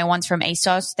 I got my ones from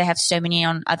ASOS. They have so many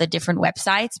on other different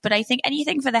websites, but I think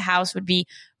anything for the house would be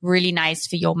really nice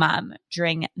for your mom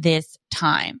during this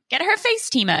time. Get her a face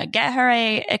steamer, get her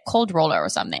a cold roller or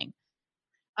something.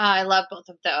 I love both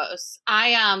of those.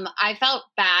 I felt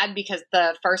bad because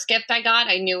the first gift I got,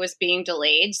 I knew was being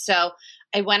delayed. So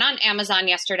I went on Amazon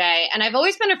yesterday, and I've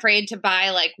always been afraid to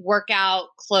buy like workout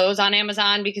clothes on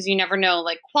Amazon because you never know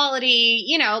like quality,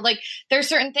 you know, like there's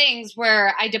certain things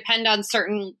where I depend on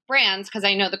certain brands because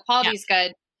I know the quality is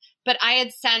good. But I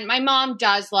had sent, my mom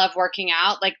does love working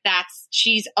out. Like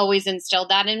she's always instilled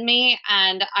that in me.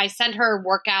 And I sent her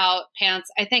workout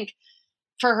pants, I think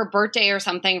for her birthday or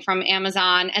something, from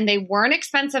Amazon, and they weren't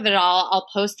expensive at all. I'll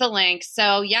post the link.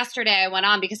 So yesterday I went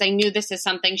on because I knew this is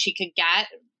something she could get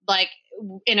like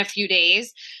in a few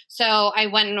days. So I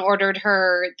went and ordered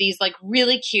her these like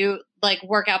really cute like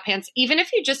workout pants. Even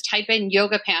if you just type in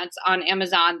yoga pants on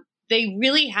Amazon, they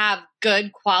really have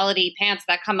good quality pants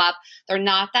that come up. They're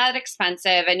not that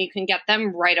expensive and you can get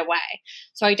them right away.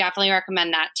 So I definitely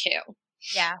recommend that too.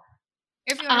 Yeah.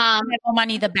 If you want more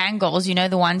money, the bangles, you know,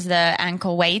 the ones, the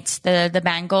ankle weights, the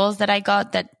bangles that I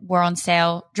got that were on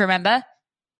sale. Do you remember?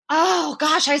 Oh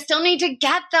gosh, I still need to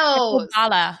get those.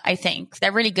 Bala, I think.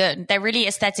 They're really good. They're really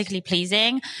aesthetically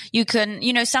pleasing. You can,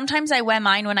 you know, sometimes I wear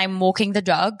mine when I'm walking the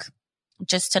dog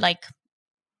just to like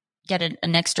get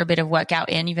an extra bit of workout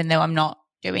in, even though I'm not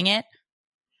doing it.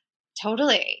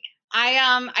 Totally.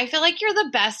 I feel like you're the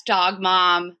best dog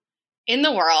mom in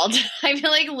the world. I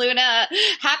feel like Luna,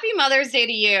 happy Mother's Day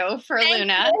to you for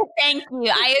Luna. Thank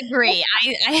you. I agree.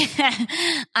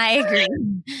 I agree.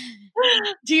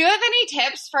 Do you have any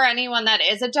tips for anyone that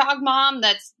is a dog mom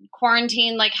that's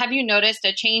quarantined? Like, have you noticed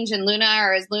a change in Luna,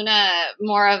 or is Luna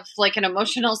more of like an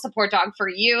emotional support dog for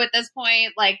you at this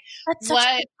point? Like, that's such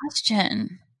a good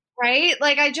question. Right?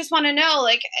 Like, I just want to know,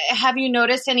 like, have you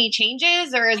noticed any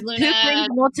changes, or is Luna... Who brings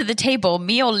more to the table,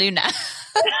 me or Luna?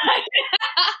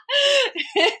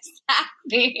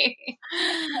 Exactly.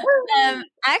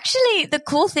 Actually, the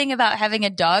cool thing about having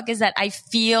a dog is that I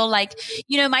feel like,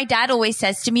 you know, my dad always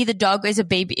says to me, the dog is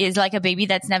like a baby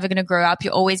that's never going to grow up.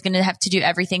 You're always going to have to do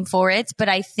everything for it. But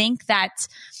I think that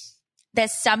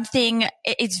there's something,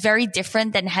 it's very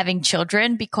different than having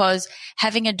children, because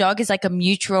having a dog is like a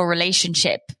mutual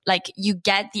relationship. Like you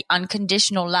get the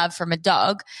unconditional love from a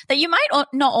dog that you might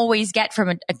not always get from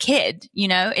a kid. You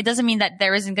know, it doesn't mean that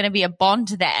there isn't going to be a bond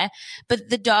there, but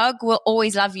the dog will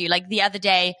always love you. Like the other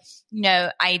day, you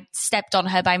know, I stepped on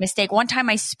her by mistake. One time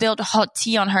I spilled hot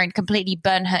tea on her and completely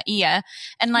burned her ear.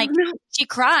 And like, she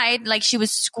cried, like she was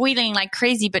squealing like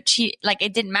crazy, but she, like,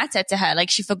 it didn't matter to her. Like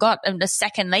she forgot a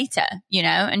second later, you know,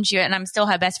 and I'm still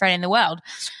her best friend in the world.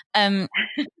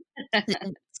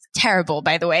 Terrible,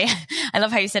 by the way. I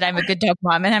love how you said I'm a good dog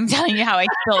mom, and I'm telling you how I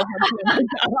still have a good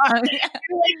dog mom. Like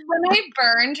when I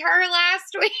burned her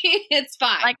last week, it's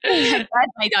fine. Like, I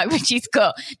my dog, but she's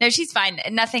cool. No, she's fine.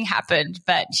 Nothing happened,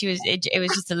 but it was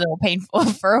just a little painful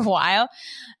for a while.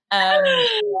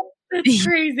 It's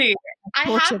crazy. I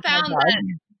have found that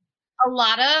a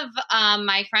lot of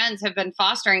my friends have been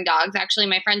fostering dogs. Actually,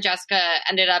 my friend Jessica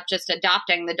ended up just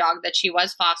adopting the dog that she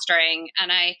was fostering.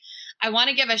 And I want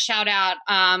to give a shout out.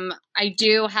 I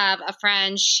do have a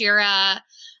friend, Shira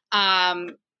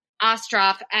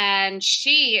Ostroff, and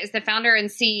she is the founder and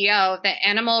CEO of the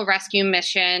Animal Rescue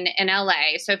Mission in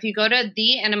LA. So if you go to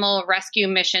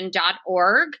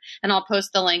theanimalrescuemission.org, and I'll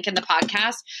post the link in the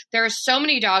podcast, there are so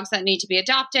many dogs that need to be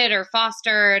adopted or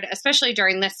fostered, especially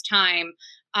during this time.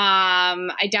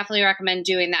 I definitely recommend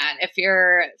doing that. If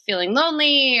you're feeling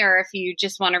lonely or if you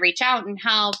just want to reach out and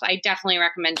help, I definitely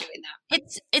recommend doing that.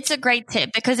 It's a great tip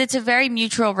because it's a very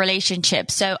mutual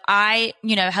relationship. So I,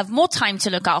 you know, have more time to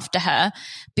look after her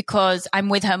because I'm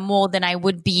with her more than I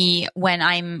would be when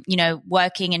I'm, you know,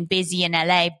 working and busy in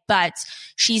LA, but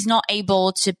she's not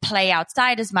able to play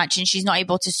outside as much and she's not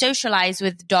able to socialize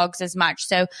with dogs as much.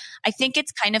 So I think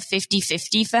it's kind of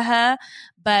 50-50 for her.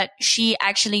 But she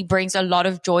actually brings a lot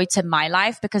of joy to my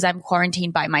life because I'm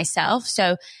quarantined by myself.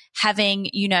 So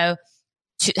having, you know,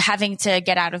 having to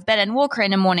get out of bed and walk her in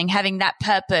the morning, having that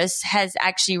purpose has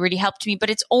actually really helped me.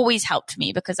 But it's always helped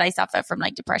me because I suffer from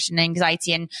like depression and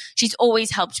anxiety, and she's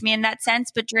always helped me in that sense.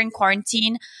 But during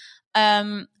quarantine,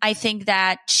 I think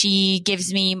that she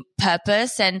gives me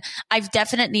purpose, and I've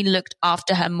definitely looked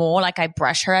after her more. Like I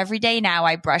brush her every day now.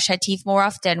 I brush her teeth more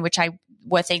often, which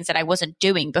were things that I wasn't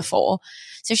doing before.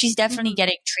 So she's definitely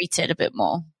getting treated a bit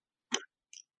more.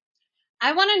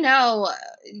 I want to know,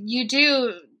 you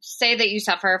do say that you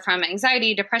suffer from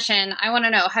anxiety, depression. I want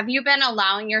to know, have you been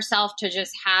allowing yourself to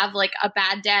just have like a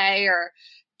bad day or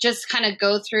just kind of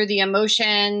go through the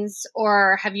emotions,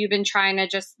 or have you been trying to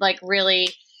just like really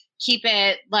keep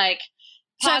it like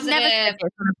positive? So I've never said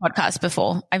this on a podcast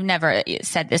before. I've never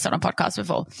said this on a podcast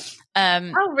before.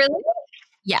 Oh, really?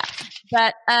 Yeah.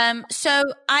 But, so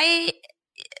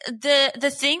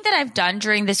the thing that I've done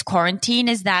during this quarantine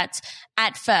is that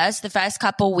at first, the first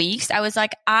couple weeks, I was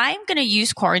like, I'm going to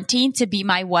use quarantine to be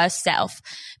my worst self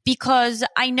because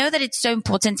I know that it's so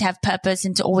important to have purpose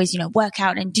and to always, you know, work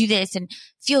out and do this and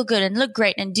feel good and look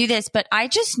great and do this. But I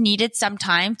just needed some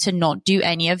time to not do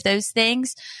any of those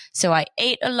things. So I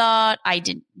ate a lot. I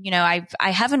didn't, you know, I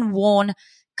haven't worn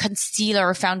concealer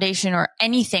or foundation or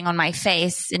anything on my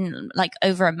face in like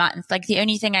over a month. Like the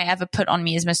only thing I ever put on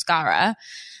me is mascara.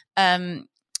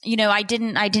 You know, I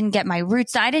didn't get my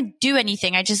roots. I didn't do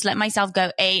anything. I just let myself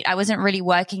go eat. I wasn't really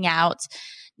working out.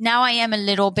 now I am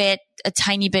a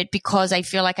tiny bit, because I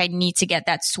feel like I need to get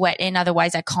that sweat in.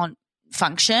 Otherwise I can't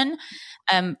function,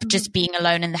 just being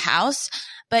alone in the house.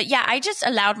 But yeah, I just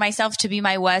allowed myself to be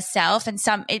my worst self, and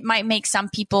it might make some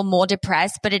people more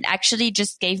depressed, but it actually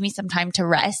just gave me some time to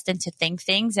rest and to think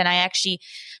things. And I actually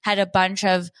had a bunch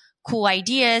of cool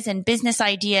ideas and business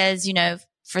ideas,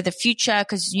 for the future.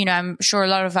 Cause, I'm sure a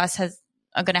lot of us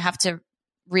are going to have to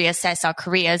reassess our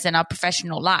careers and our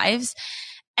professional lives.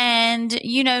 And,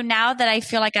 now that I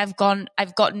feel like I've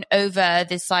gotten over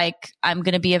this, like, I'm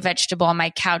going to be a vegetable on my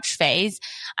couch phase,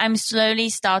 I'm slowly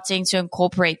starting to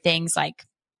incorporate things like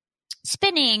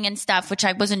spinning and stuff, which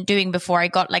I wasn't doing before. I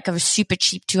got like a super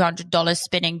cheap $200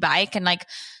 spinning bike, and like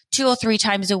 2 or 3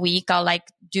 times a week, I'll like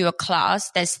do a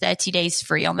class. There's 30 days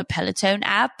free on the Peloton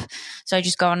app. So I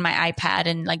just go on my iPad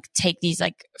and like take these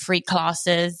like free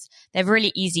classes. They're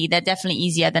really easy. They're definitely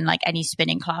easier than like any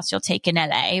spinning class you'll take in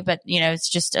LA, but it's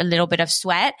just a little bit of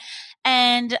sweat.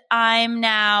 And I'm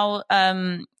now,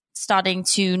 starting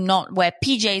to not wear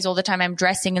PJs all the time. I'm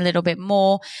dressing a little bit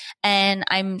more, and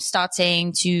I'm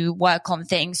starting to work on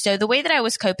things. So the way that I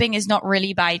was coping is not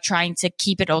really by trying to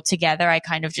keep it all together. I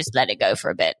kind of just let it go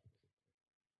for a bit.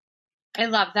 I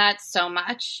love that so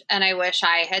much. And I wish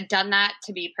I had done that,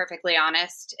 to be perfectly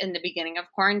honest, in the beginning of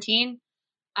quarantine.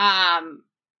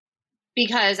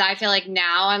 Because I feel like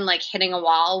now I'm like hitting a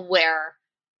wall where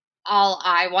all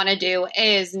I want to do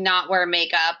is not wear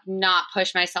makeup, not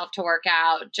push myself to work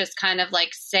out, just kind of like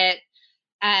sit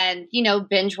and,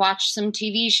 binge watch some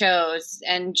TV shows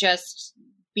and just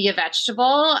be a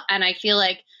vegetable. And I feel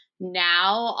like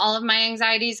now all of my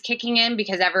anxiety is kicking in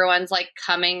because everyone's like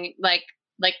coming, like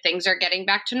things are getting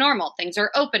back to normal. Things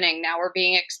are opening. Now we're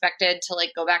being expected to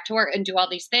like go back to work and do all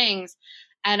these things.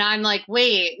 And I'm like,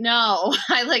 wait, no,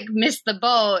 I like missed the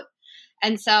boat.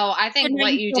 And so I think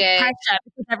what you did,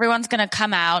 because everyone's going to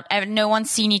come out, and no one's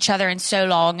seen each other in so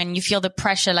long, and you feel the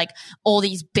pressure, like all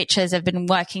these bitches have been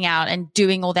working out and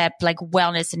doing all their like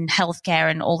wellness and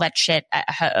healthcare and all that shit,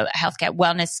 healthcare,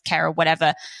 wellness care or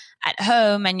whatever at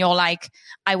home. And you're like,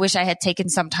 I wish I had taken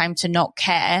some time to not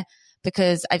care,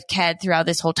 because I've cared throughout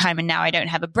this whole time and now I don't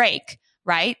have a break.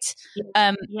 Right.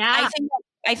 Yeah.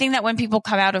 I think that when people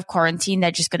come out of quarantine,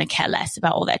 they're just going to care less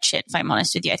about all that shit, if I'm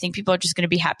honest with you. I think people are just going to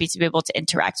be happy to be able to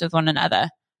interact with one another.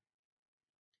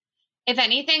 If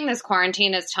anything, this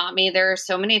quarantine has taught me there are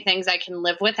so many things I can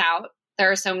live without.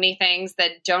 There are so many things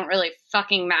that don't really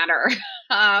fucking matter.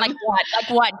 Like what? Like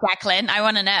what, Jacqueline? I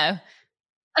want to know.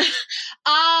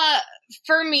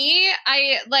 For me,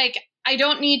 I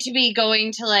don't need to be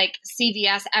going to like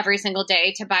CVS every single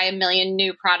day to buy a million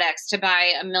new products, to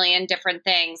buy a million different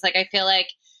things. Like, I feel like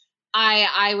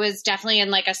I was definitely in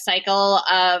like a cycle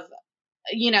of,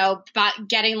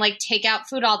 getting like takeout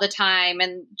food all the time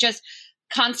and just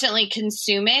constantly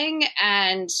consuming.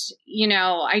 And,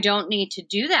 I don't need to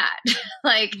do that.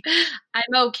 Like,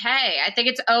 I'm okay. I think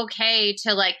it's okay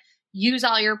to like use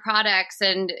all your products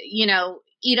and,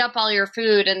 eat up all your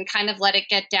food and kind of let it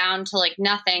get down to like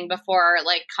nothing before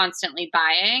like constantly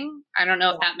buying. I don't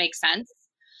know if that makes sense.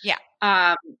 Yeah.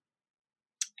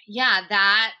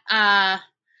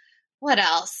 What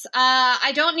else?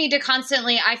 I don't need to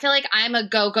constantly, I feel like I'm a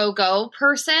go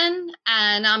person,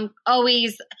 and I'm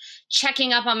always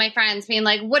checking up on my friends, being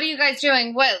like, what are you guys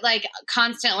doing? What, like,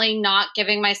 constantly not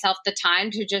giving myself the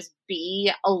time to just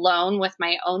be alone with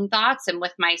my own thoughts and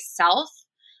with myself.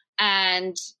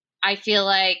 And I feel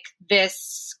like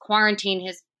this quarantine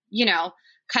has,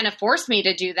 kind of forced me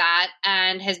to do that,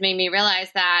 and has made me realize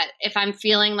that if I'm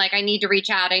feeling like I need to reach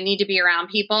out, I need to be around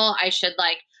people, I should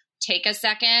like take a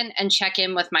second and check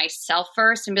in with myself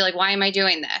first and be like, why am I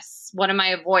doing this? What am I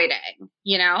avoiding?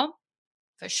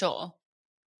 For sure.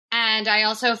 And I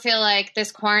also feel like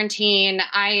this quarantine,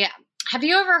 have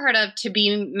you ever heard of To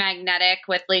Be Magnetic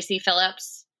with Lacy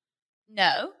Phillips?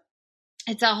 No.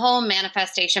 It's a whole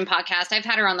manifestation podcast. I've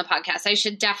had her on the podcast.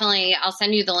 I'll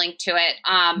send you the link to it.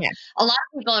 A lot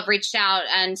of people have reached out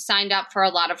and signed up for a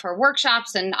lot of her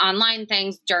workshops and online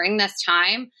things during this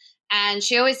time. And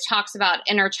she always talks about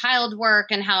inner child work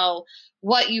and how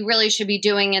what you really should be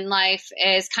doing in life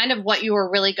is kind of what you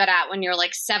were really good at when you're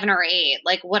like 7 or 8,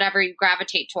 like whatever you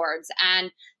gravitate towards.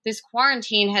 And this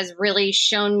quarantine has really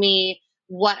shown me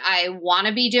what I want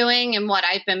to be doing and what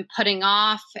I've been putting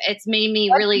off. It's made me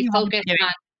really focus on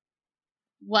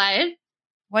what?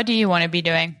 What do you want to be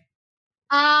doing?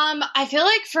 I feel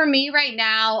like for me right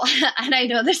now, and I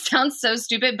know this sounds so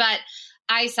stupid, but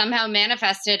I somehow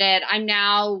manifested it. I'm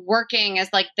now working as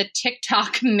like the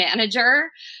TikTok manager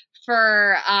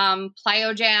for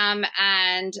Plyo Jam,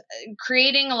 and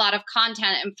creating a lot of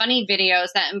content and funny videos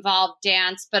that involve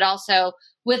dance, but also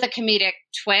with a comedic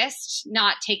twist,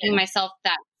 not taking myself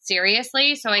that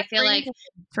seriously. So I feel like it's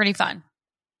really fun.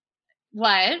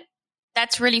 What?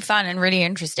 That's really fun and really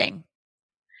interesting.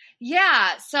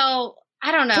 Yeah. So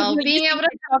I don't know, being able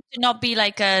to not be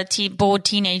like a bored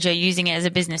teenager using it as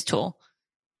a business tool.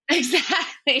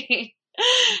 Exactly.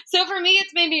 So for me,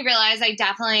 it's made me realize I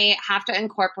definitely have to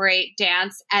incorporate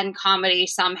dance and comedy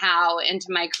somehow into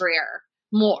my career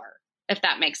more, if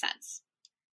that makes sense.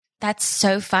 That's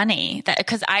so funny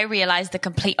because I realized the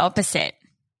complete opposite.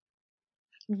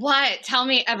 What? Tell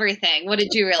me everything. What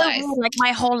did you realize? Like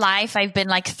my whole life, I've been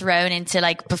like thrown into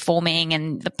like performing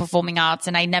and the performing arts,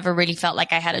 and I never really felt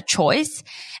like I had a choice.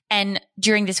 And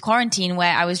during this quarantine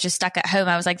where I was just stuck at home,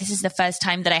 I was like, this is the first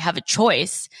time that I have a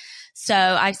choice. So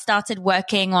I started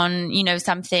working on,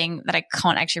 something that I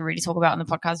can't actually really talk about on the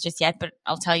podcast just yet, but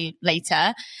I'll tell you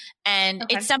later. And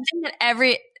It's something that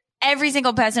every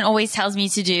single person always tells me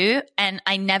to do, and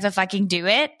I never fucking do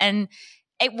it. And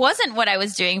it wasn't what I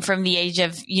was doing from the age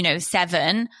of,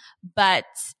 7, but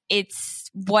it's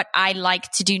what I like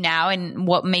to do now and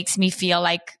what makes me feel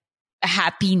like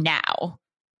happy now.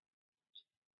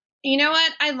 You know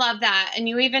what? I love that. And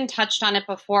you even touched on it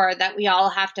before that we all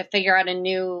have to figure out a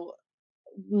new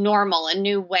normal, a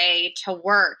new way to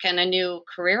work and a new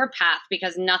career path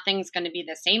because nothing's going to be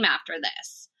the same after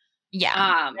this.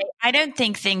 Yeah. I don't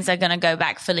think things are going to go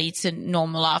back fully to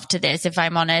normal after this, if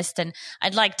I'm honest. And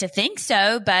I'd like to think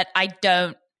so, but I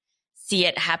don't see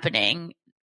it happening,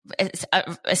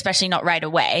 especially not right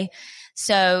away.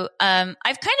 So I've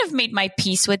kind of made my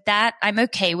peace with that. I'm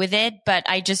okay with it, but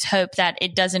I just hope that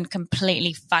it doesn't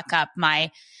completely fuck up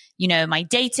my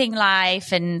dating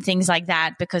life and things like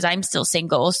that, because I'm still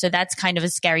single. So that's kind of a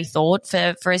scary thought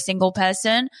for a single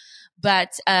person.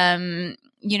 But I've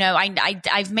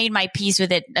made my peace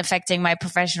with it affecting my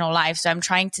professional life. So I'm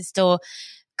trying to still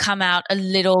come out a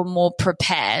little more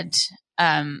prepared.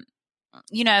 I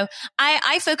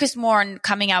focus more on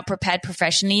coming out prepared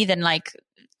professionally than like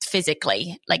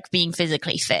physically, like being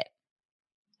physically fit.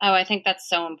 Oh, I think that's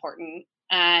so important.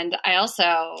 And I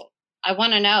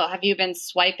want to know, have you been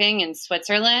swiping in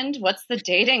Switzerland? What's the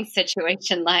dating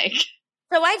situation like?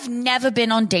 So I've never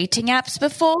been on dating apps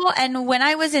before. And when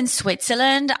I was in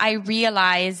Switzerland, I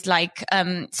realized I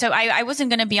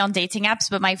wasn't going to be on dating apps,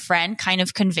 but my friend kind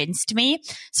of convinced me.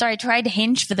 So I tried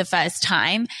Hinge for the first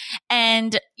time.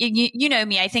 And you know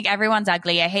me, I think everyone's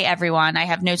ugly. I hate everyone. I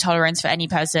have no tolerance for any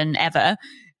person ever.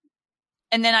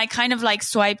 And then I kind of like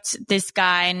swiped this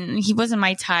guy and he wasn't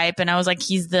my type. And I was like,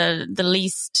 he's the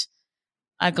least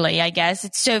ugly, I guess.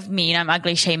 It's so mean. I'm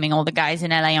ugly shaming all the guys in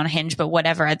LA on Hinge, but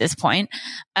whatever at this point.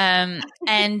 And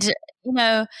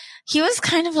he was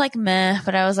kind of like meh,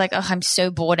 but I was like, oh, I'm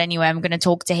so bored anyway. I'm going to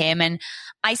talk to him. And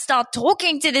I start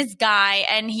talking to this guy,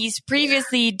 and he's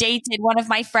previously dated one of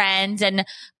my friends and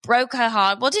broke her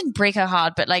heart. Well, didn't break her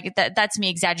heart, but like that's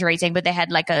me exaggerating. But they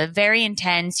had like a very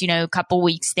intense, couple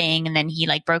weeks thing, and then he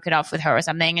like broke it off with her or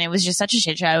something. And it was just such a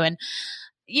shit show. And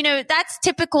that's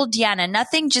typical Diana.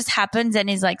 Nothing just happens and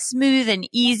is like smooth and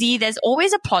easy. There's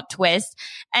always a plot twist.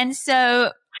 And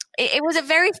so it was a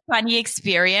very funny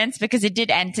experience because it did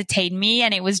entertain me,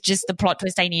 and it was just the plot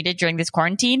twist I needed during this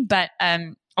quarantine. But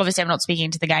obviously I'm not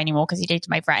speaking to the guy anymore because he dated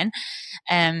my friend.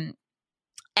 And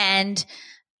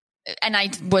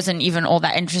I wasn't even all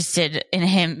that interested in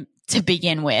him to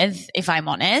begin with, if I'm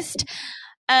honest.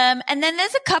 And then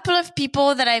there's a couple of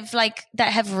people that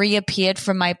that have reappeared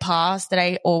from my past that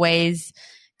I always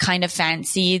kind of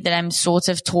fancy, that I'm sort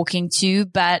of talking to,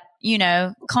 but,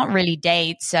 can't really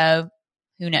date. So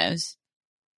who knows?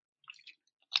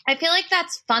 I feel like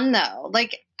that's fun though.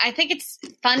 Like, I think it's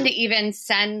fun to even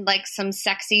send like some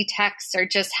sexy texts or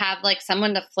just have like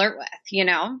someone to flirt with,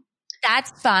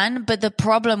 That's fun. But the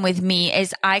problem with me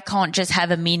is I can't just have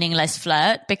a meaningless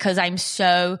flirt because I'm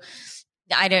so,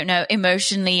 I don't know,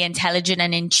 emotionally intelligent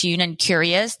and in tune and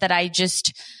curious that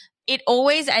it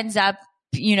always ends up,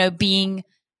 being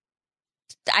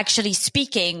actually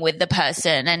speaking with the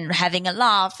person and having a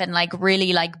laugh and like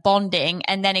really like bonding.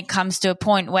 And then it comes to a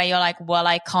point where you're like, well,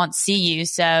 I can't see you.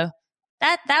 So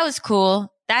that was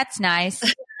cool. That's nice.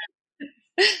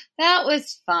 That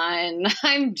was fun.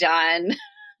 I'm done.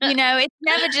 It's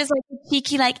never just like a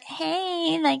cheeky, like,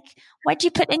 hey, like, what'd you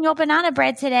put in your banana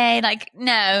bread today? Like,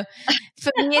 no,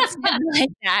 for me, it's not like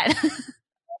that.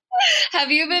 Have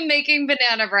you been making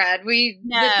banana bread? The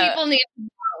people need to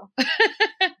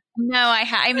know. No,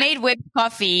 I made whipped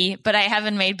coffee, but I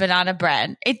haven't made banana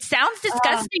bread. It sounds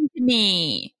disgusting to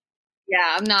me.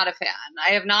 Yeah, I'm not a fan.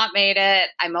 I have not made it.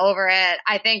 I'm over it.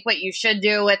 I think what you should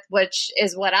do which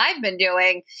is what I've been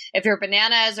doing, if your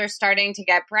bananas are starting to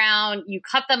get brown, you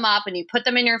cut them up and you put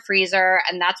them in your freezer,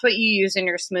 and that's what you use in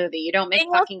your smoothie. You don't make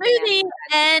fucking smoothie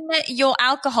bananas. and your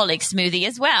alcoholic smoothie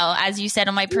as well, as you said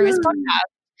on my previous podcast.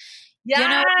 Yeah. You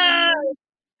know,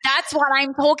 that's what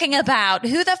I'm talking about.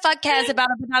 Who the fuck cares about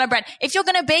a banana bread? If you're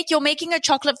going to bake, you're making a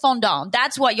chocolate fondant.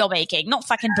 That's what you're making, not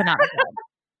fucking banana bread.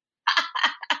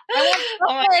 I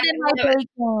want chocolate in my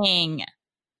baking.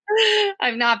 I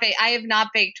have not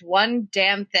baked one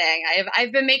damn thing.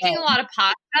 I've been making a lot of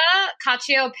pasta.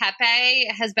 Cacio e pepe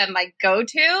has been my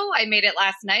go-to. I made it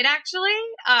last night actually.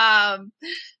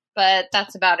 But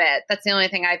that's about it. That's the only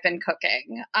thing I've been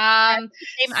cooking.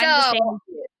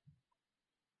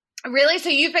 Really? So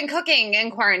you've been cooking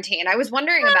in quarantine? I was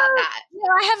wondering about that. No,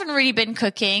 I haven't really been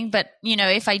cooking, but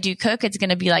if I do cook, it's going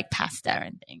to be like pasta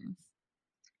and things.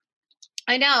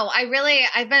 I know.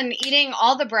 I've been eating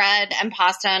all the bread and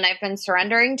pasta, and I've been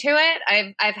surrendering to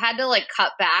it. I've had to like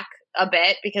cut back a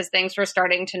bit because things were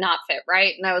starting to not fit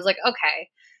right. And I was like, okay,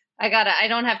 I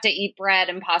don't have to eat bread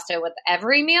and pasta with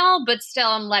every meal, but still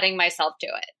I'm letting myself do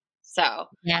it. So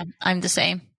yeah, I'm the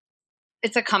same.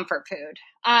 It's a comfort food.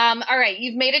 All right.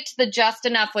 You've made it to the Just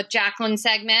Enough with Jacqueline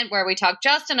segment where we talk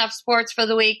just enough sports for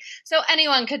the week. So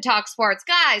anyone could talk sports.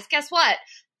 Guys, guess what?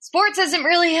 Sports isn't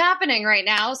really happening right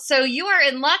now, so you are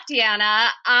in luck, Deanna.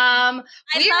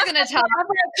 We are going to talk. Whenever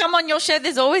I come on your show,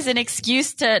 there's always an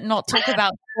excuse to not talk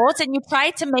about sports, and you try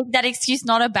to make that excuse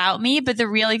not about me, but the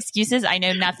real excuse is I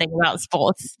know nothing about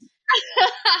sports.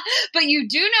 But you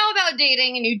do know about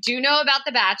dating, and you do know about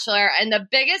The Bachelor, and the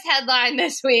biggest headline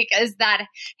this week is that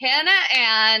Hannah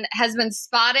Ann has been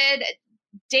spotted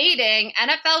dating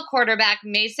NFL quarterback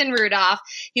Mason Rudolph.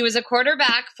 He was a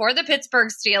quarterback for the Pittsburgh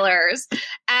Steelers.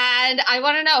 And I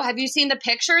want to know, have you seen the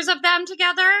pictures of them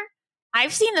together?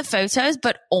 I've seen the photos,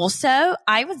 but also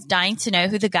I was dying to know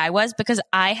who the guy was because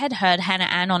I had heard Hannah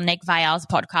Ann on Nick Viall's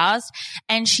podcast,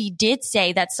 and she did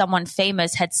say that someone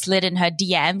famous had slid in her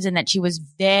DMs and that she was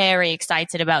very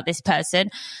excited about this person.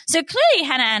 So clearly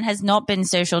Hannah Ann has not been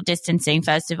social distancing,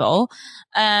 first of all.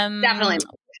 Definitely.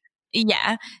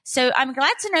 Yeah. So I'm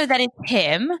glad to know that it's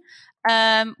him.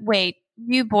 Wait,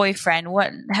 new boyfriend.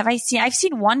 What have I seen? I've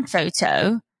seen one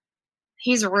photo.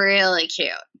 He's really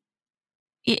cute.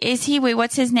 Is he? Wait,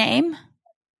 what's his name?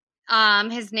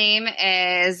 His name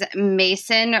is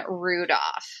Mason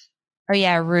Rudolph. Oh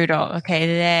yeah, Rudolph. Okay,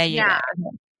 there you go.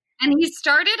 And he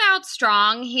started out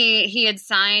strong. He had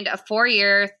signed a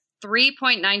 4-year,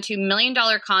 $3.92 million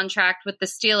contract with the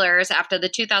Steelers after the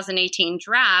 2018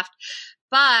 draft.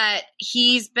 But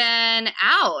he's been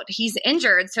out. He's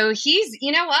injured. So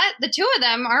you know what? The two of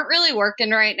them aren't really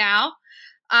working right now.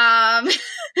 And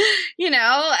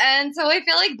so I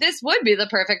feel like this would be the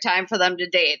perfect time for them to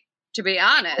date, to be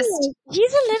honest.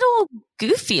 He's a little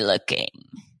goofy looking.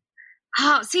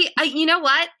 Oh, see, you know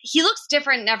what? He looks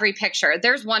different in every picture.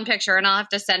 There's one picture, and I'll have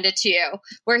to send it to you,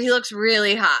 where he looks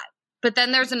really hot. But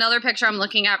then there's another picture I'm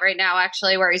looking at right now,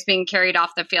 actually, where he's being carried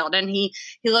off the field. And he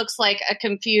looks like a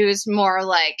confused, more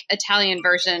like Italian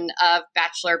version of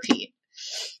Bachelor Pete.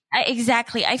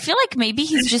 Exactly. I feel like maybe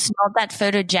he's just not that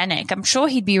photogenic. I'm sure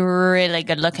he'd be really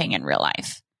good looking in real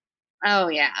life. Oh,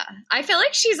 yeah. I feel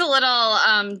like she's a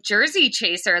little jersey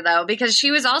chaser, though, because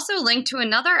she was also linked to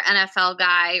another NFL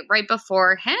guy right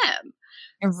before him.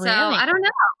 Really? So I don't know.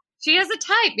 She has a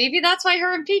type. Maybe that's why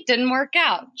her and Pete didn't work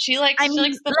out. She likes the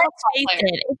let's face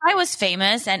it. If I was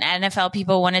famous and NFL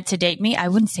people wanted to date me, I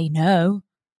wouldn't say no.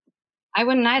 I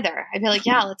wouldn't either. I'd be like,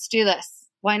 yeah, let's do this.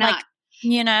 Why not?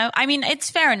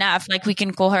 It's fair enough. Like, we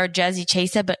can call her a jersey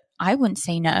chaser, but I wouldn't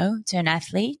say no to an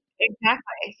athlete.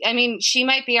 Exactly. I mean, she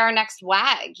might be our next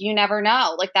WAG. You never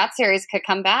know. Like, that series could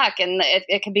come back, and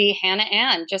it could be Hannah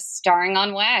Ann just starring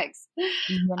on WAGs.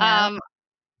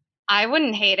 I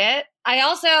wouldn't hate it. I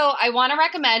want to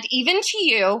recommend, even to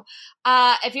you,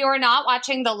 if you are not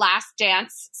watching the Last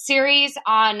Dance series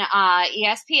on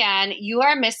ESPN, you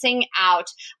are missing out.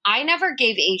 I never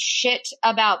gave a shit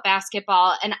about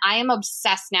basketball, and I am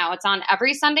obsessed now. It's on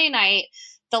every Sunday night.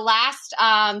 The last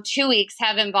 2 weeks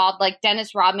have involved like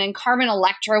Dennis Rodman, Carmen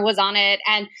Electra was on it.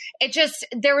 And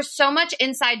there was so much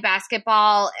inside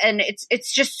basketball, and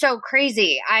it's just so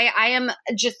crazy. I am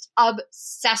just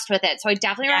obsessed with it. So I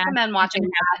definitely recommend watching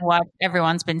that.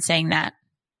 Everyone's been saying that.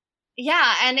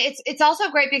 Yeah, and it's also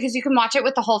great because you can watch it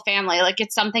with the whole family. Like,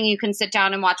 it's something you can sit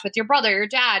down and watch with your brother, your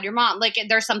dad, your mom. Like,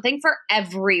 there's something for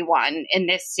everyone in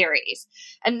this series.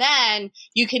 And then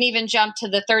you can even jump to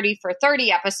the 30 for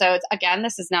 30 episodes. Again,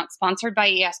 this is not sponsored by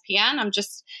ESPN. I'm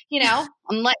just,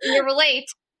 I'm letting you relate.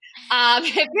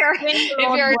 If you're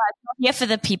here for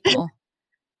the people.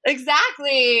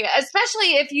 Exactly.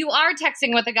 Especially if you are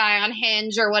texting with a guy on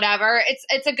Hinge or whatever,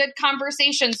 it's a good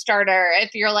conversation starter.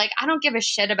 If you're like, I don't give a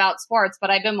shit about sports,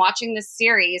 but I've been watching this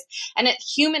series and it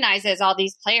humanizes all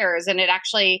these players and it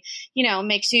actually,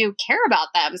 makes you care about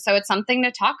them. So it's something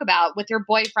to talk about with your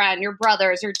boyfriend, your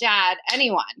brothers, your dad,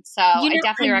 anyone. So I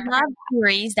definitely recommend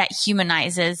series that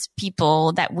humanizes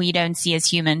people that we don't see as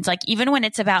humans. Like even when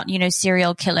it's about,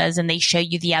 serial killers and they show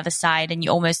you the other side and you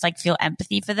almost like feel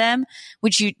empathy for them,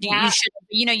 which you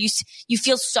should, you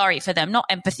feel sorry for them, not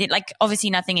empathy. Like obviously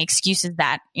nothing excuses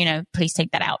that, please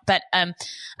take that out. But I'm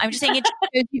just saying it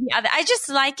shows you the other. I just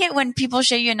like it when people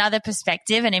show you another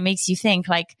perspective and it makes you think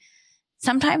like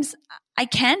sometimes I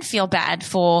can feel bad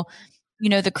for,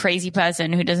 the crazy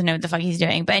person who doesn't know what the fuck he's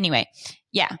doing. But anyway,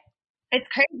 yeah. It's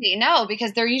crazy. No,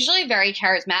 because they're usually very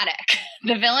charismatic.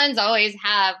 The villains always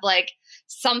have like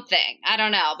something. I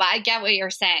don't know, but I get what you're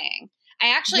saying.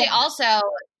 I actually also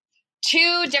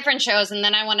 2 different shows, and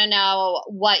then I want to know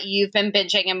what you've been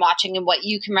binging and watching and what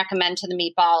you can recommend to the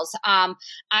meatballs.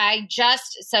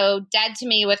 Dead to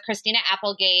Me with Christina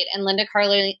Applegate and Linda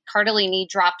Cardellini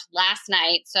dropped last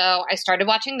night, so I started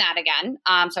watching that again.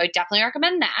 So I definitely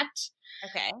recommend that.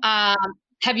 Okay.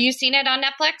 Have you seen it on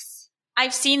Netflix?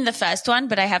 I've seen the first one,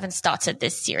 but I haven't started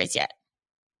this series yet.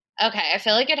 Okay, I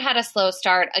feel like it had a slow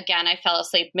start. Again, I fell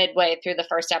asleep midway through the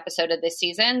first episode of this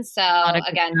season. So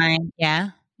again, yeah.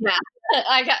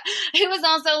 It was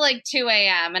also like 2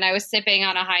 a.m. and I was sipping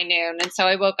on a high noon. And so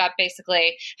I woke up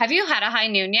basically. Have you had a high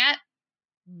noon yet?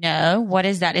 No. What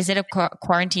is that? Is it a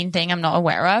quarantine thing I'm not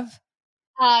aware of?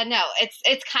 No,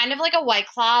 it's kind of like a White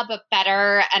Claw, but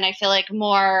better. And I feel like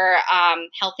more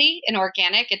healthy and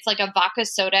organic. It's like a vodka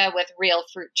soda with real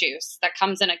fruit juice that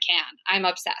comes in a can. I'm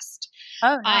obsessed.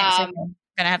 Oh, nice. Okay. I'm going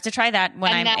to have to try that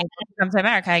when I'm able to come to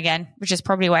America again, which is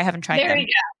probably why I haven't tried them. There you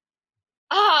go.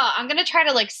 Oh, I'm going to try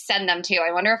to like send them to you.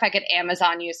 I wonder if I could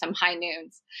Amazon you some high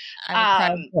noons.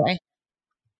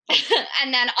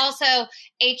 And then also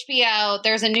HBO,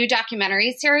 there's a new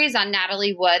documentary series on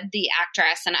Natalie Wood, the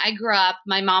actress. And I grew up,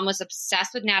 my mom was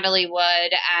obsessed with Natalie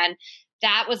Wood. And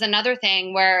that was another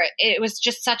thing where it was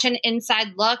just such an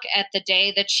inside look at the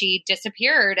day that she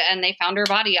disappeared and they found her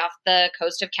body off the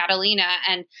coast of Catalina.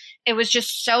 And it was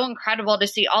just so incredible to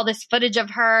see all this footage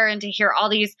of her and to hear all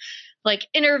these like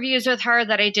interviews with her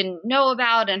that I didn't know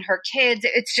about and her kids.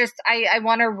 It's just, I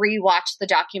want to rewatch the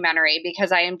documentary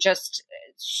because I am just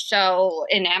so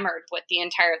enamored with the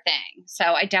entire thing. So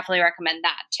I definitely recommend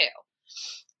that too.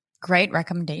 Great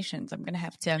recommendations. I'm going to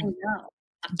have to.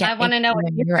 I want to know what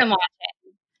you've been watching.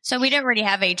 So we don't really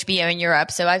have HBO in Europe.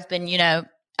 So I've been,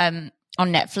 on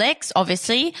Netflix,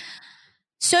 obviously.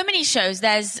 So many shows.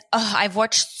 I've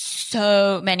watched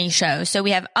so many shows. So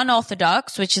we have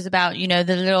Unorthodox, which is about, the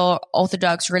little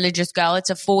Orthodox religious girl.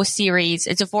 It's a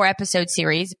 4-episode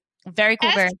series. Very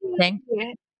cool, very interesting.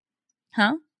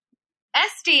 Huh?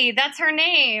 Esty, that's her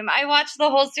name. I watched the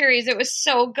whole series. It was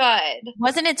so good.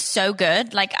 Wasn't it so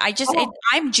good? Like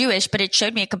I'm Jewish, but it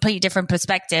showed me a completely different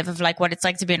perspective of like what it's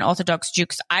like to be an Orthodox Jew.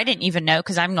 Cause I didn't even know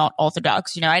because I'm not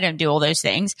Orthodox. I don't do all those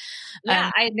things.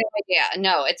 Yeah, I had no idea.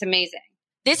 No, it's amazing.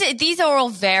 These are all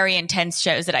very intense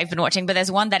shows that I've been watching, but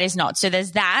there's one that is not. So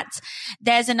there's that.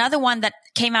 There's another one that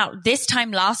came out this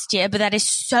time last year, but that is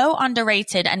so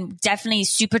underrated and definitely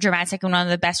super dramatic and one of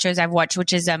the best shows I've watched,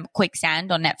 which is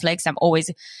Quicksand on Netflix.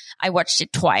 I watched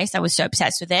it twice. I was so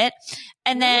obsessed with it.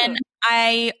 And then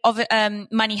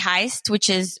Money Heist, which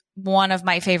is one of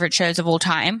my favorite shows of all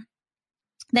time.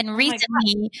 Then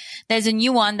recently, there's a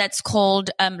new one that's called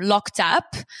Locked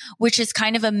Up, which is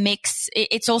kind of a mix.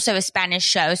 It's also a Spanish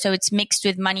show. So it's mixed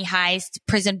with Money Heist,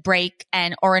 Prison Break,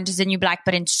 and Orange is the New Black,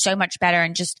 but in so much better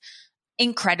and just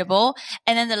incredible.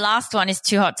 And then the last one is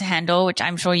Too Hot to Handle, which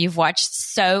I'm sure you've watched.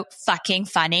 So fucking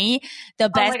funny. The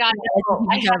best. Oh my God, no,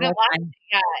 I haven't watched it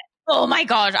yet. Oh my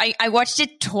God. I watched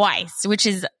it twice, which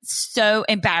is so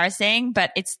embarrassing,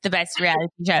 but it's the best reality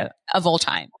show of all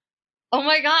time. Oh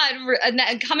my God.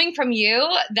 And coming from you,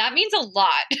 that means a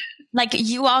lot. Like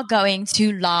you are going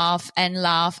to laugh and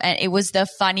laugh. And it was the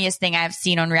funniest thing I've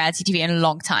seen on reality TV in a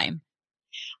long time.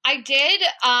 I did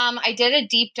a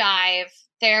deep dive.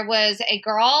 There was a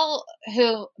girl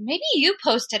who, maybe you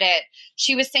posted it.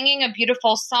 She was singing a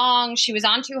beautiful song. She was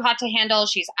on Too Hot to Handle.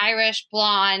 She's Irish,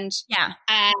 blonde. Yeah.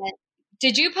 And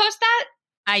did you post that?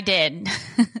 I did.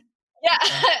 Yeah.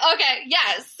 Okay.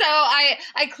 Yes. So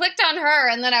I clicked on her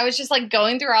and then I was just like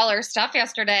going through all her stuff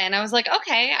yesterday and I was like,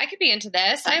 okay, I could be into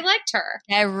this. I liked her.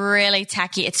 They're really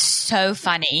tacky. It's so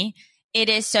funny. It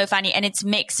is so funny and it's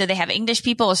mixed. So they have English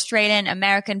people, Australian,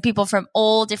 American people from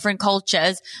all different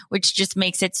cultures, which just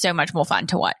makes it so much more fun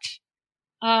to watch.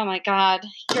 Oh my God.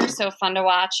 You're so fun to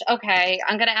watch. Okay.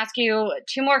 I'm going to ask you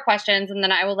 2 more questions and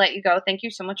then I will let you go. Thank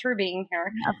you so much for being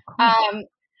here. Of course.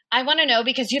 I want to know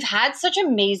because you've had such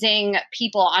amazing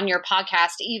people on your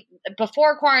podcast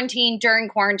before quarantine, during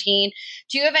quarantine.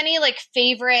 Do you have any like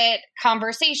favorite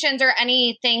conversations or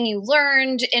anything you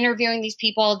learned interviewing these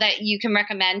people that you can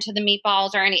recommend to the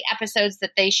Meatballs, or any episodes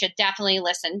that they should definitely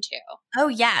listen to? Oh,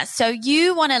 yeah. So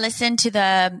you want to listen to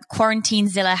the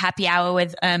Quarantinezilla Happy Hour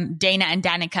with Dana and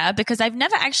Danica, because I've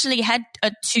never actually had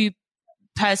a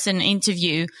 2-person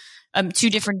interview, 2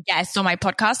 different guests on my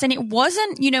podcast. And it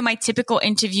wasn't, my typical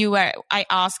interview where I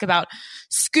ask about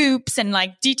scoops and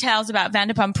like details about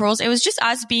Vanderpump Rules. It was just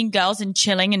us being girls and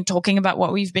chilling and talking about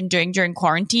what we've been doing during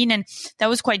quarantine. And that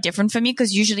was quite different for me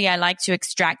because usually I like to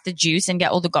extract the juice and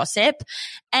get all the gossip.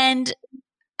 And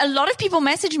a lot of people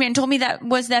messaged me and told me that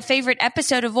was their favorite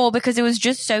episode of all because it was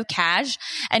just so cash.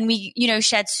 And we,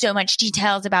 shared so much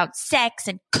details about sex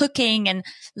and cooking and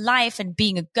life and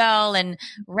being a girl and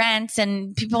rants,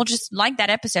 and people just like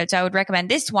that episode. So I would recommend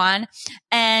this one.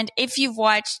 And if you've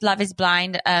watched Love is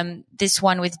Blind, this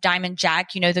one with Diamond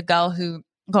Jack, the girl who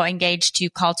got engaged to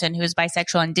Carlton, who was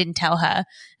bisexual and didn't tell her.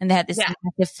 And they had this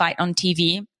massive fight on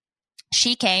TV.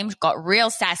 She came, got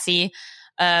real sassy,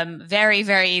 very,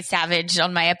 very savage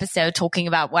on my episode, talking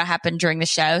about what happened during the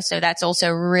show. So that's also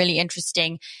a really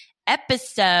interesting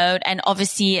episode. And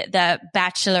obviously the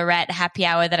Bachelorette Happy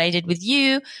Hour that I did with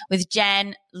you, with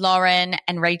Jen, Lauren,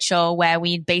 and Rachel, where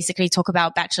we basically talk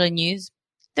about Bachelor news.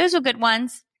 Those were good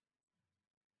ones.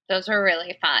 Those were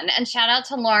really fun. And shout out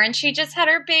to Lauren. She just had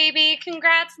her baby.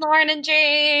 Congrats, Lauren and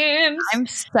James. I'm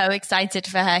so excited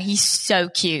for her. He's so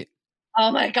cute. Oh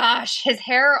my gosh, his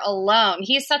hair alone.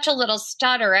 He's such a little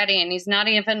stud already, and he's not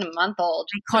even a month old.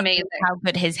 I can't believe how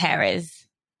good his hair is.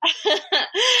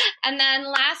 And then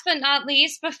last but not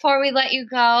least, before we let you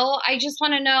go, I just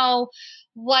want to know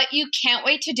what you can't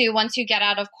wait to do once you get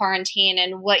out of quarantine,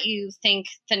 and what you think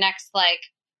the next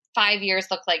 5 years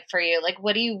look like for you. Like,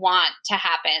 what do you want to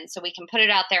happen so we can put it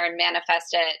out there and manifest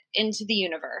it into the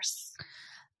universe?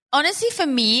 Honestly, for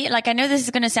me, I know this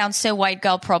is going to sound so white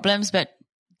girl problems, but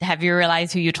have you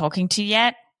realized who you're talking to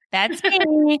yet? That's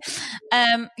me.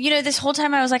 This whole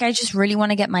time I was like, I just really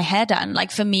want to get my hair done.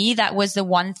 For me, that was the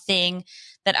one thing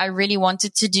that I really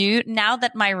wanted to do. Now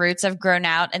that my roots have grown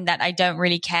out and that I don't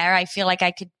really care, I feel like I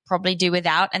could probably do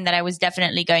without, and that I was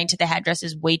definitely going to the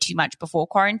hairdressers way too much before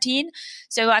quarantine.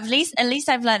 So at least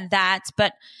I've learned that.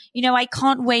 But, I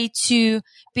can't wait to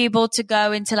be able to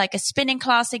go into a spinning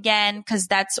class again, because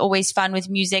that's always fun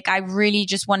with music. I really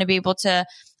just want to be able to,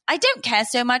 I don't care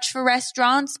so much for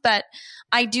restaurants, but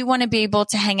I do want to be able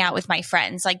to hang out with my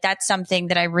friends. That's something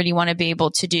that I really want to be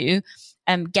able to do.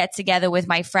 Get together with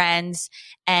my friends,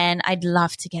 and I'd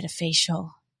love to get a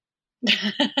facial.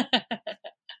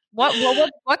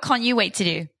 What can't you wait to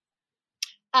do?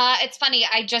 It's funny.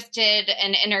 I just did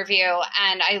an interview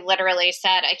and I literally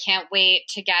said, I can't wait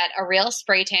to get a real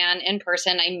spray tan in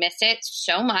person. I miss it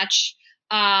so much.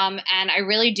 And I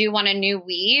really do want a new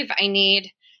weave.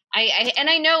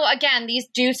 I know, again, these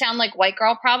do sound like white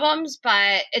girl problems,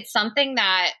 but it's something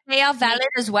that they are valid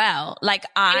as well. My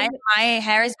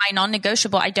hair is my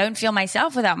non-negotiable. I don't feel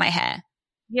myself without my hair.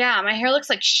 Yeah, my hair looks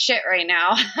like shit right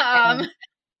now.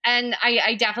 And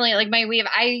I definitely my weave.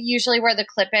 I usually wear the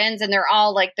clip-ins, and they're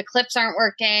all the clips aren't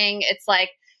working. It's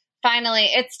finally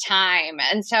it's time.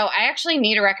 And so I actually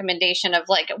need a recommendation of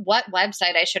what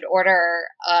website I should order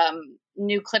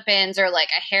new clip-ins or a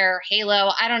hair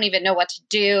halo. I don't even know what to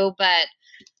do, but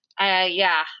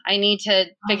I need to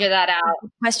figure that out.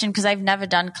 Question, because I've never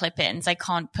done clip-ins. I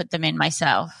can't put them in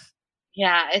myself.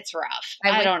 Yeah, it's rough.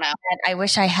 I don't know. I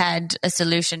wish I had a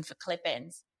solution for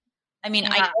clip-ins. I mean,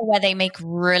 I know where they make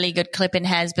really good clip-in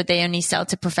hairs, but they only sell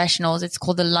to professionals. It's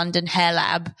called the London Hair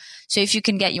Lab. So if you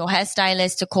can get your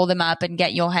hairstylist to call them up and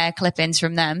get your hair clip-ins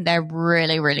from them, they're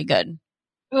really, really good.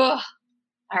 Ugh.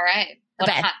 All right. What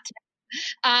a hot tip.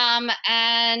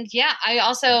 And yeah,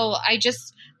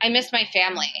 I miss my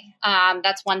family.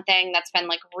 That's one thing that's been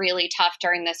really tough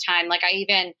during this time.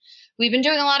 We've been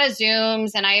doing a lot of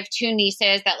Zooms, and I have 2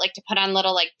 nieces that like to put on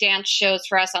little dance shows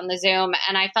for us on the Zoom.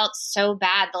 And I felt so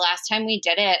bad the last time we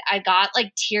did it. I got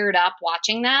teared up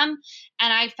watching them.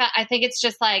 And I think it's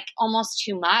just almost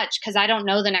too much, because I don't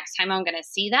know the next time I'm going to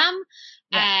see them.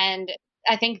 Yeah. And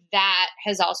I think that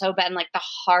has also been the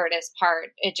hardest part.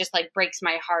 It just breaks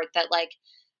my heart that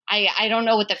I don't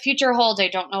know what the future holds. I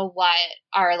don't know what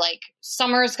our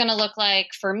summer is going to look like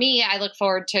for me. I look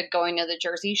forward to going to the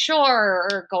Jersey Shore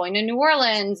or going to New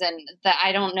Orleans, and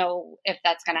I don't know if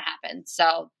that's going to happen.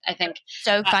 So I think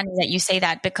so funny that you say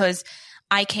that, because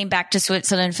I came back to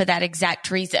Switzerland for that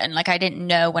exact reason. Like I didn't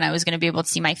know when I was going to be able to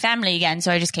see my family again.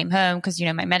 So I just came home because,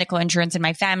 my medical insurance and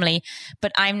my family.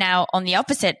 But I'm now on the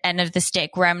opposite end of the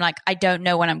stick where I'm like, I don't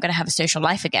know when I'm going to have a social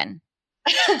life again.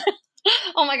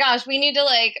 Oh my gosh, we need to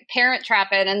like parent trap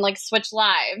it and like switch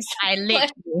lives. I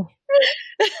literally.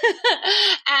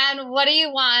 And what do you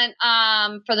want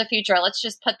for the future? Let's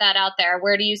just put that out there.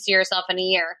 Where do you see yourself in a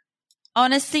year?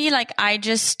 Honestly, like I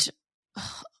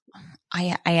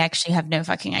actually have no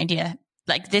fucking idea.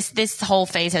 Like this whole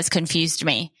phase has confused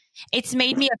me. It's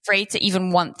made me afraid to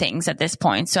even want things at this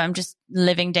point. So I'm just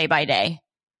living day by day.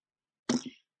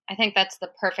 I think that's the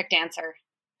perfect answer.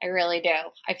 I really do.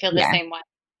 I feel the same way.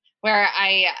 Where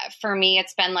for me,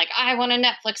 it's been like, I want a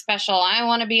Netflix special. I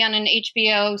want to be on an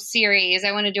HBO series.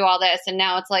 I want to do all this. And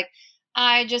now it's like,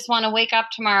 I just want to wake up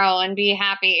tomorrow and be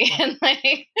happy and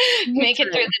like make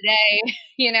it through the day,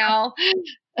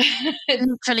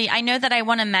 Literally, I know that I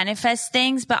want to manifest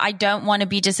things, but I don't want to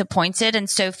be disappointed. And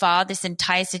so far, this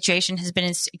entire situation has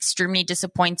been extremely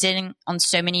disappointing on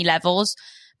so many levels.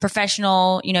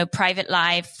 Professional, private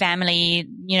life, family,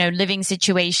 living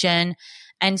situation.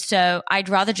 And so I'd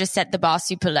rather just set the bar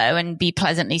super low and be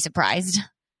pleasantly surprised.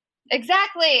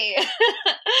 Exactly.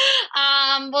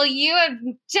 Well, you have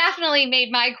definitely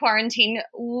made my quarantine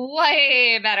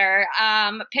way better.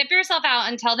 Pimp yourself out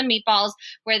and tell the meatballs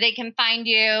where they can find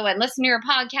you and listen to your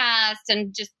podcast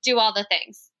and just do all the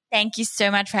things. Thank you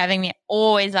so much for having me.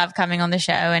 Always love coming on the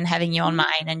show and having you on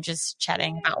mine and just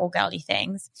chatting about all girly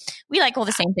things. We like all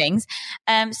the same things.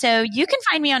 So you can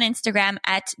find me on Instagram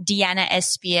at Diana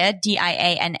Espir,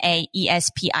 DianaEspir.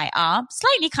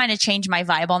 Slightly kind of changed my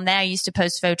vibe on there. I used to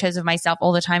post photos of myself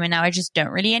all the time and now I just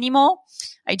don't really anymore.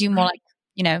 I do more like,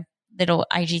 little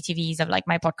IGTVs of like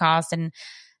my podcast and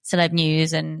celeb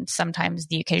news and sometimes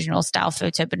the occasional style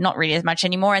photo, but not really as much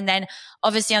anymore. And then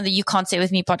obviously on the You Can't Sit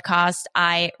With Me podcast,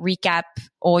 I recap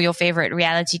all your favorite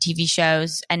reality TV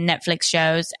shows and Netflix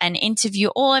shows and interview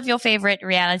all of your favorite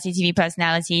reality TV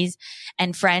personalities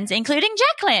and friends, including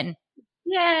Jacqueline.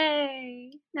 Yay.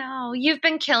 No, you've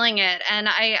been killing it. And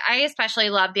I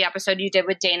especially love the episode you did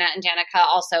with Dana and Danica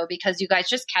also because you guys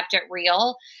just kept it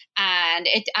real. And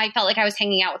I felt like I was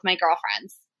hanging out with my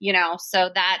girlfriends.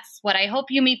 So that's what I hope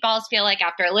you meatballs feel like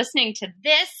after listening to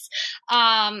this.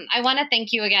 I want to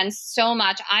thank you again so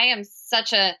much. I am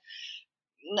such a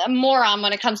moron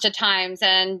when it comes to times,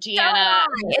 and Deanna,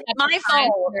 it's my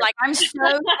fault. Like I'm so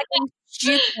fucking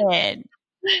stupid.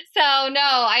 So no,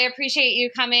 I appreciate you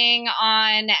coming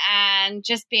on and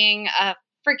just being a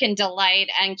freaking delight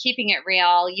and keeping it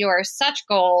real. You are such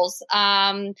goals.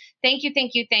 Thank you.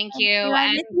 Thank you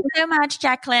so much,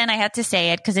 Jacqueline. I had to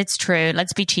say it because it's true.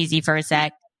 Let's be cheesy for a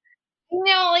sec.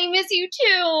 No, I miss you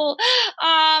too.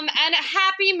 And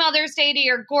happy Mother's Day to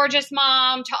your gorgeous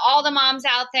mom, to all the moms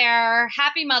out there.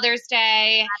 Happy Mother's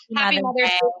Day. Happy Mother's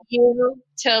Day to you,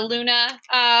 to Luna.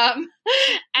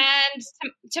 And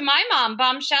to my mom,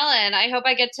 Bombshellin. I hope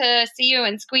I get to see you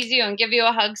and squeeze you and give you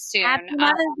a hug soon. Happy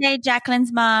Mother's Day,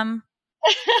 Jacqueline's mom.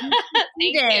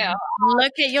 Thank you.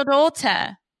 Look at your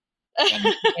daughter. Thank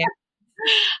you.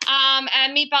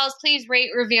 And meatballs, please rate,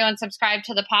 review, and subscribe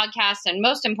to the podcast. And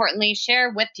most importantly,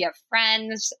 share with your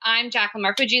friends. I'm Jacqueline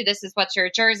Marfuji. This is What's Your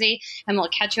Jersey? And we'll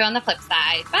catch you on the flip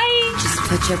side. Bye. Just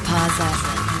put your paws up,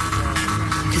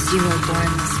 'cause you were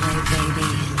born this way, baby.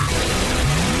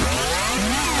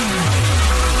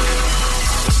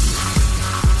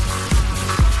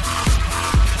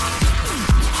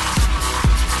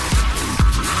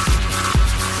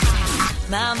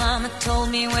 My mama told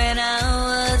me when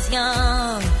I was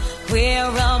young, we're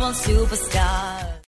all born superstars.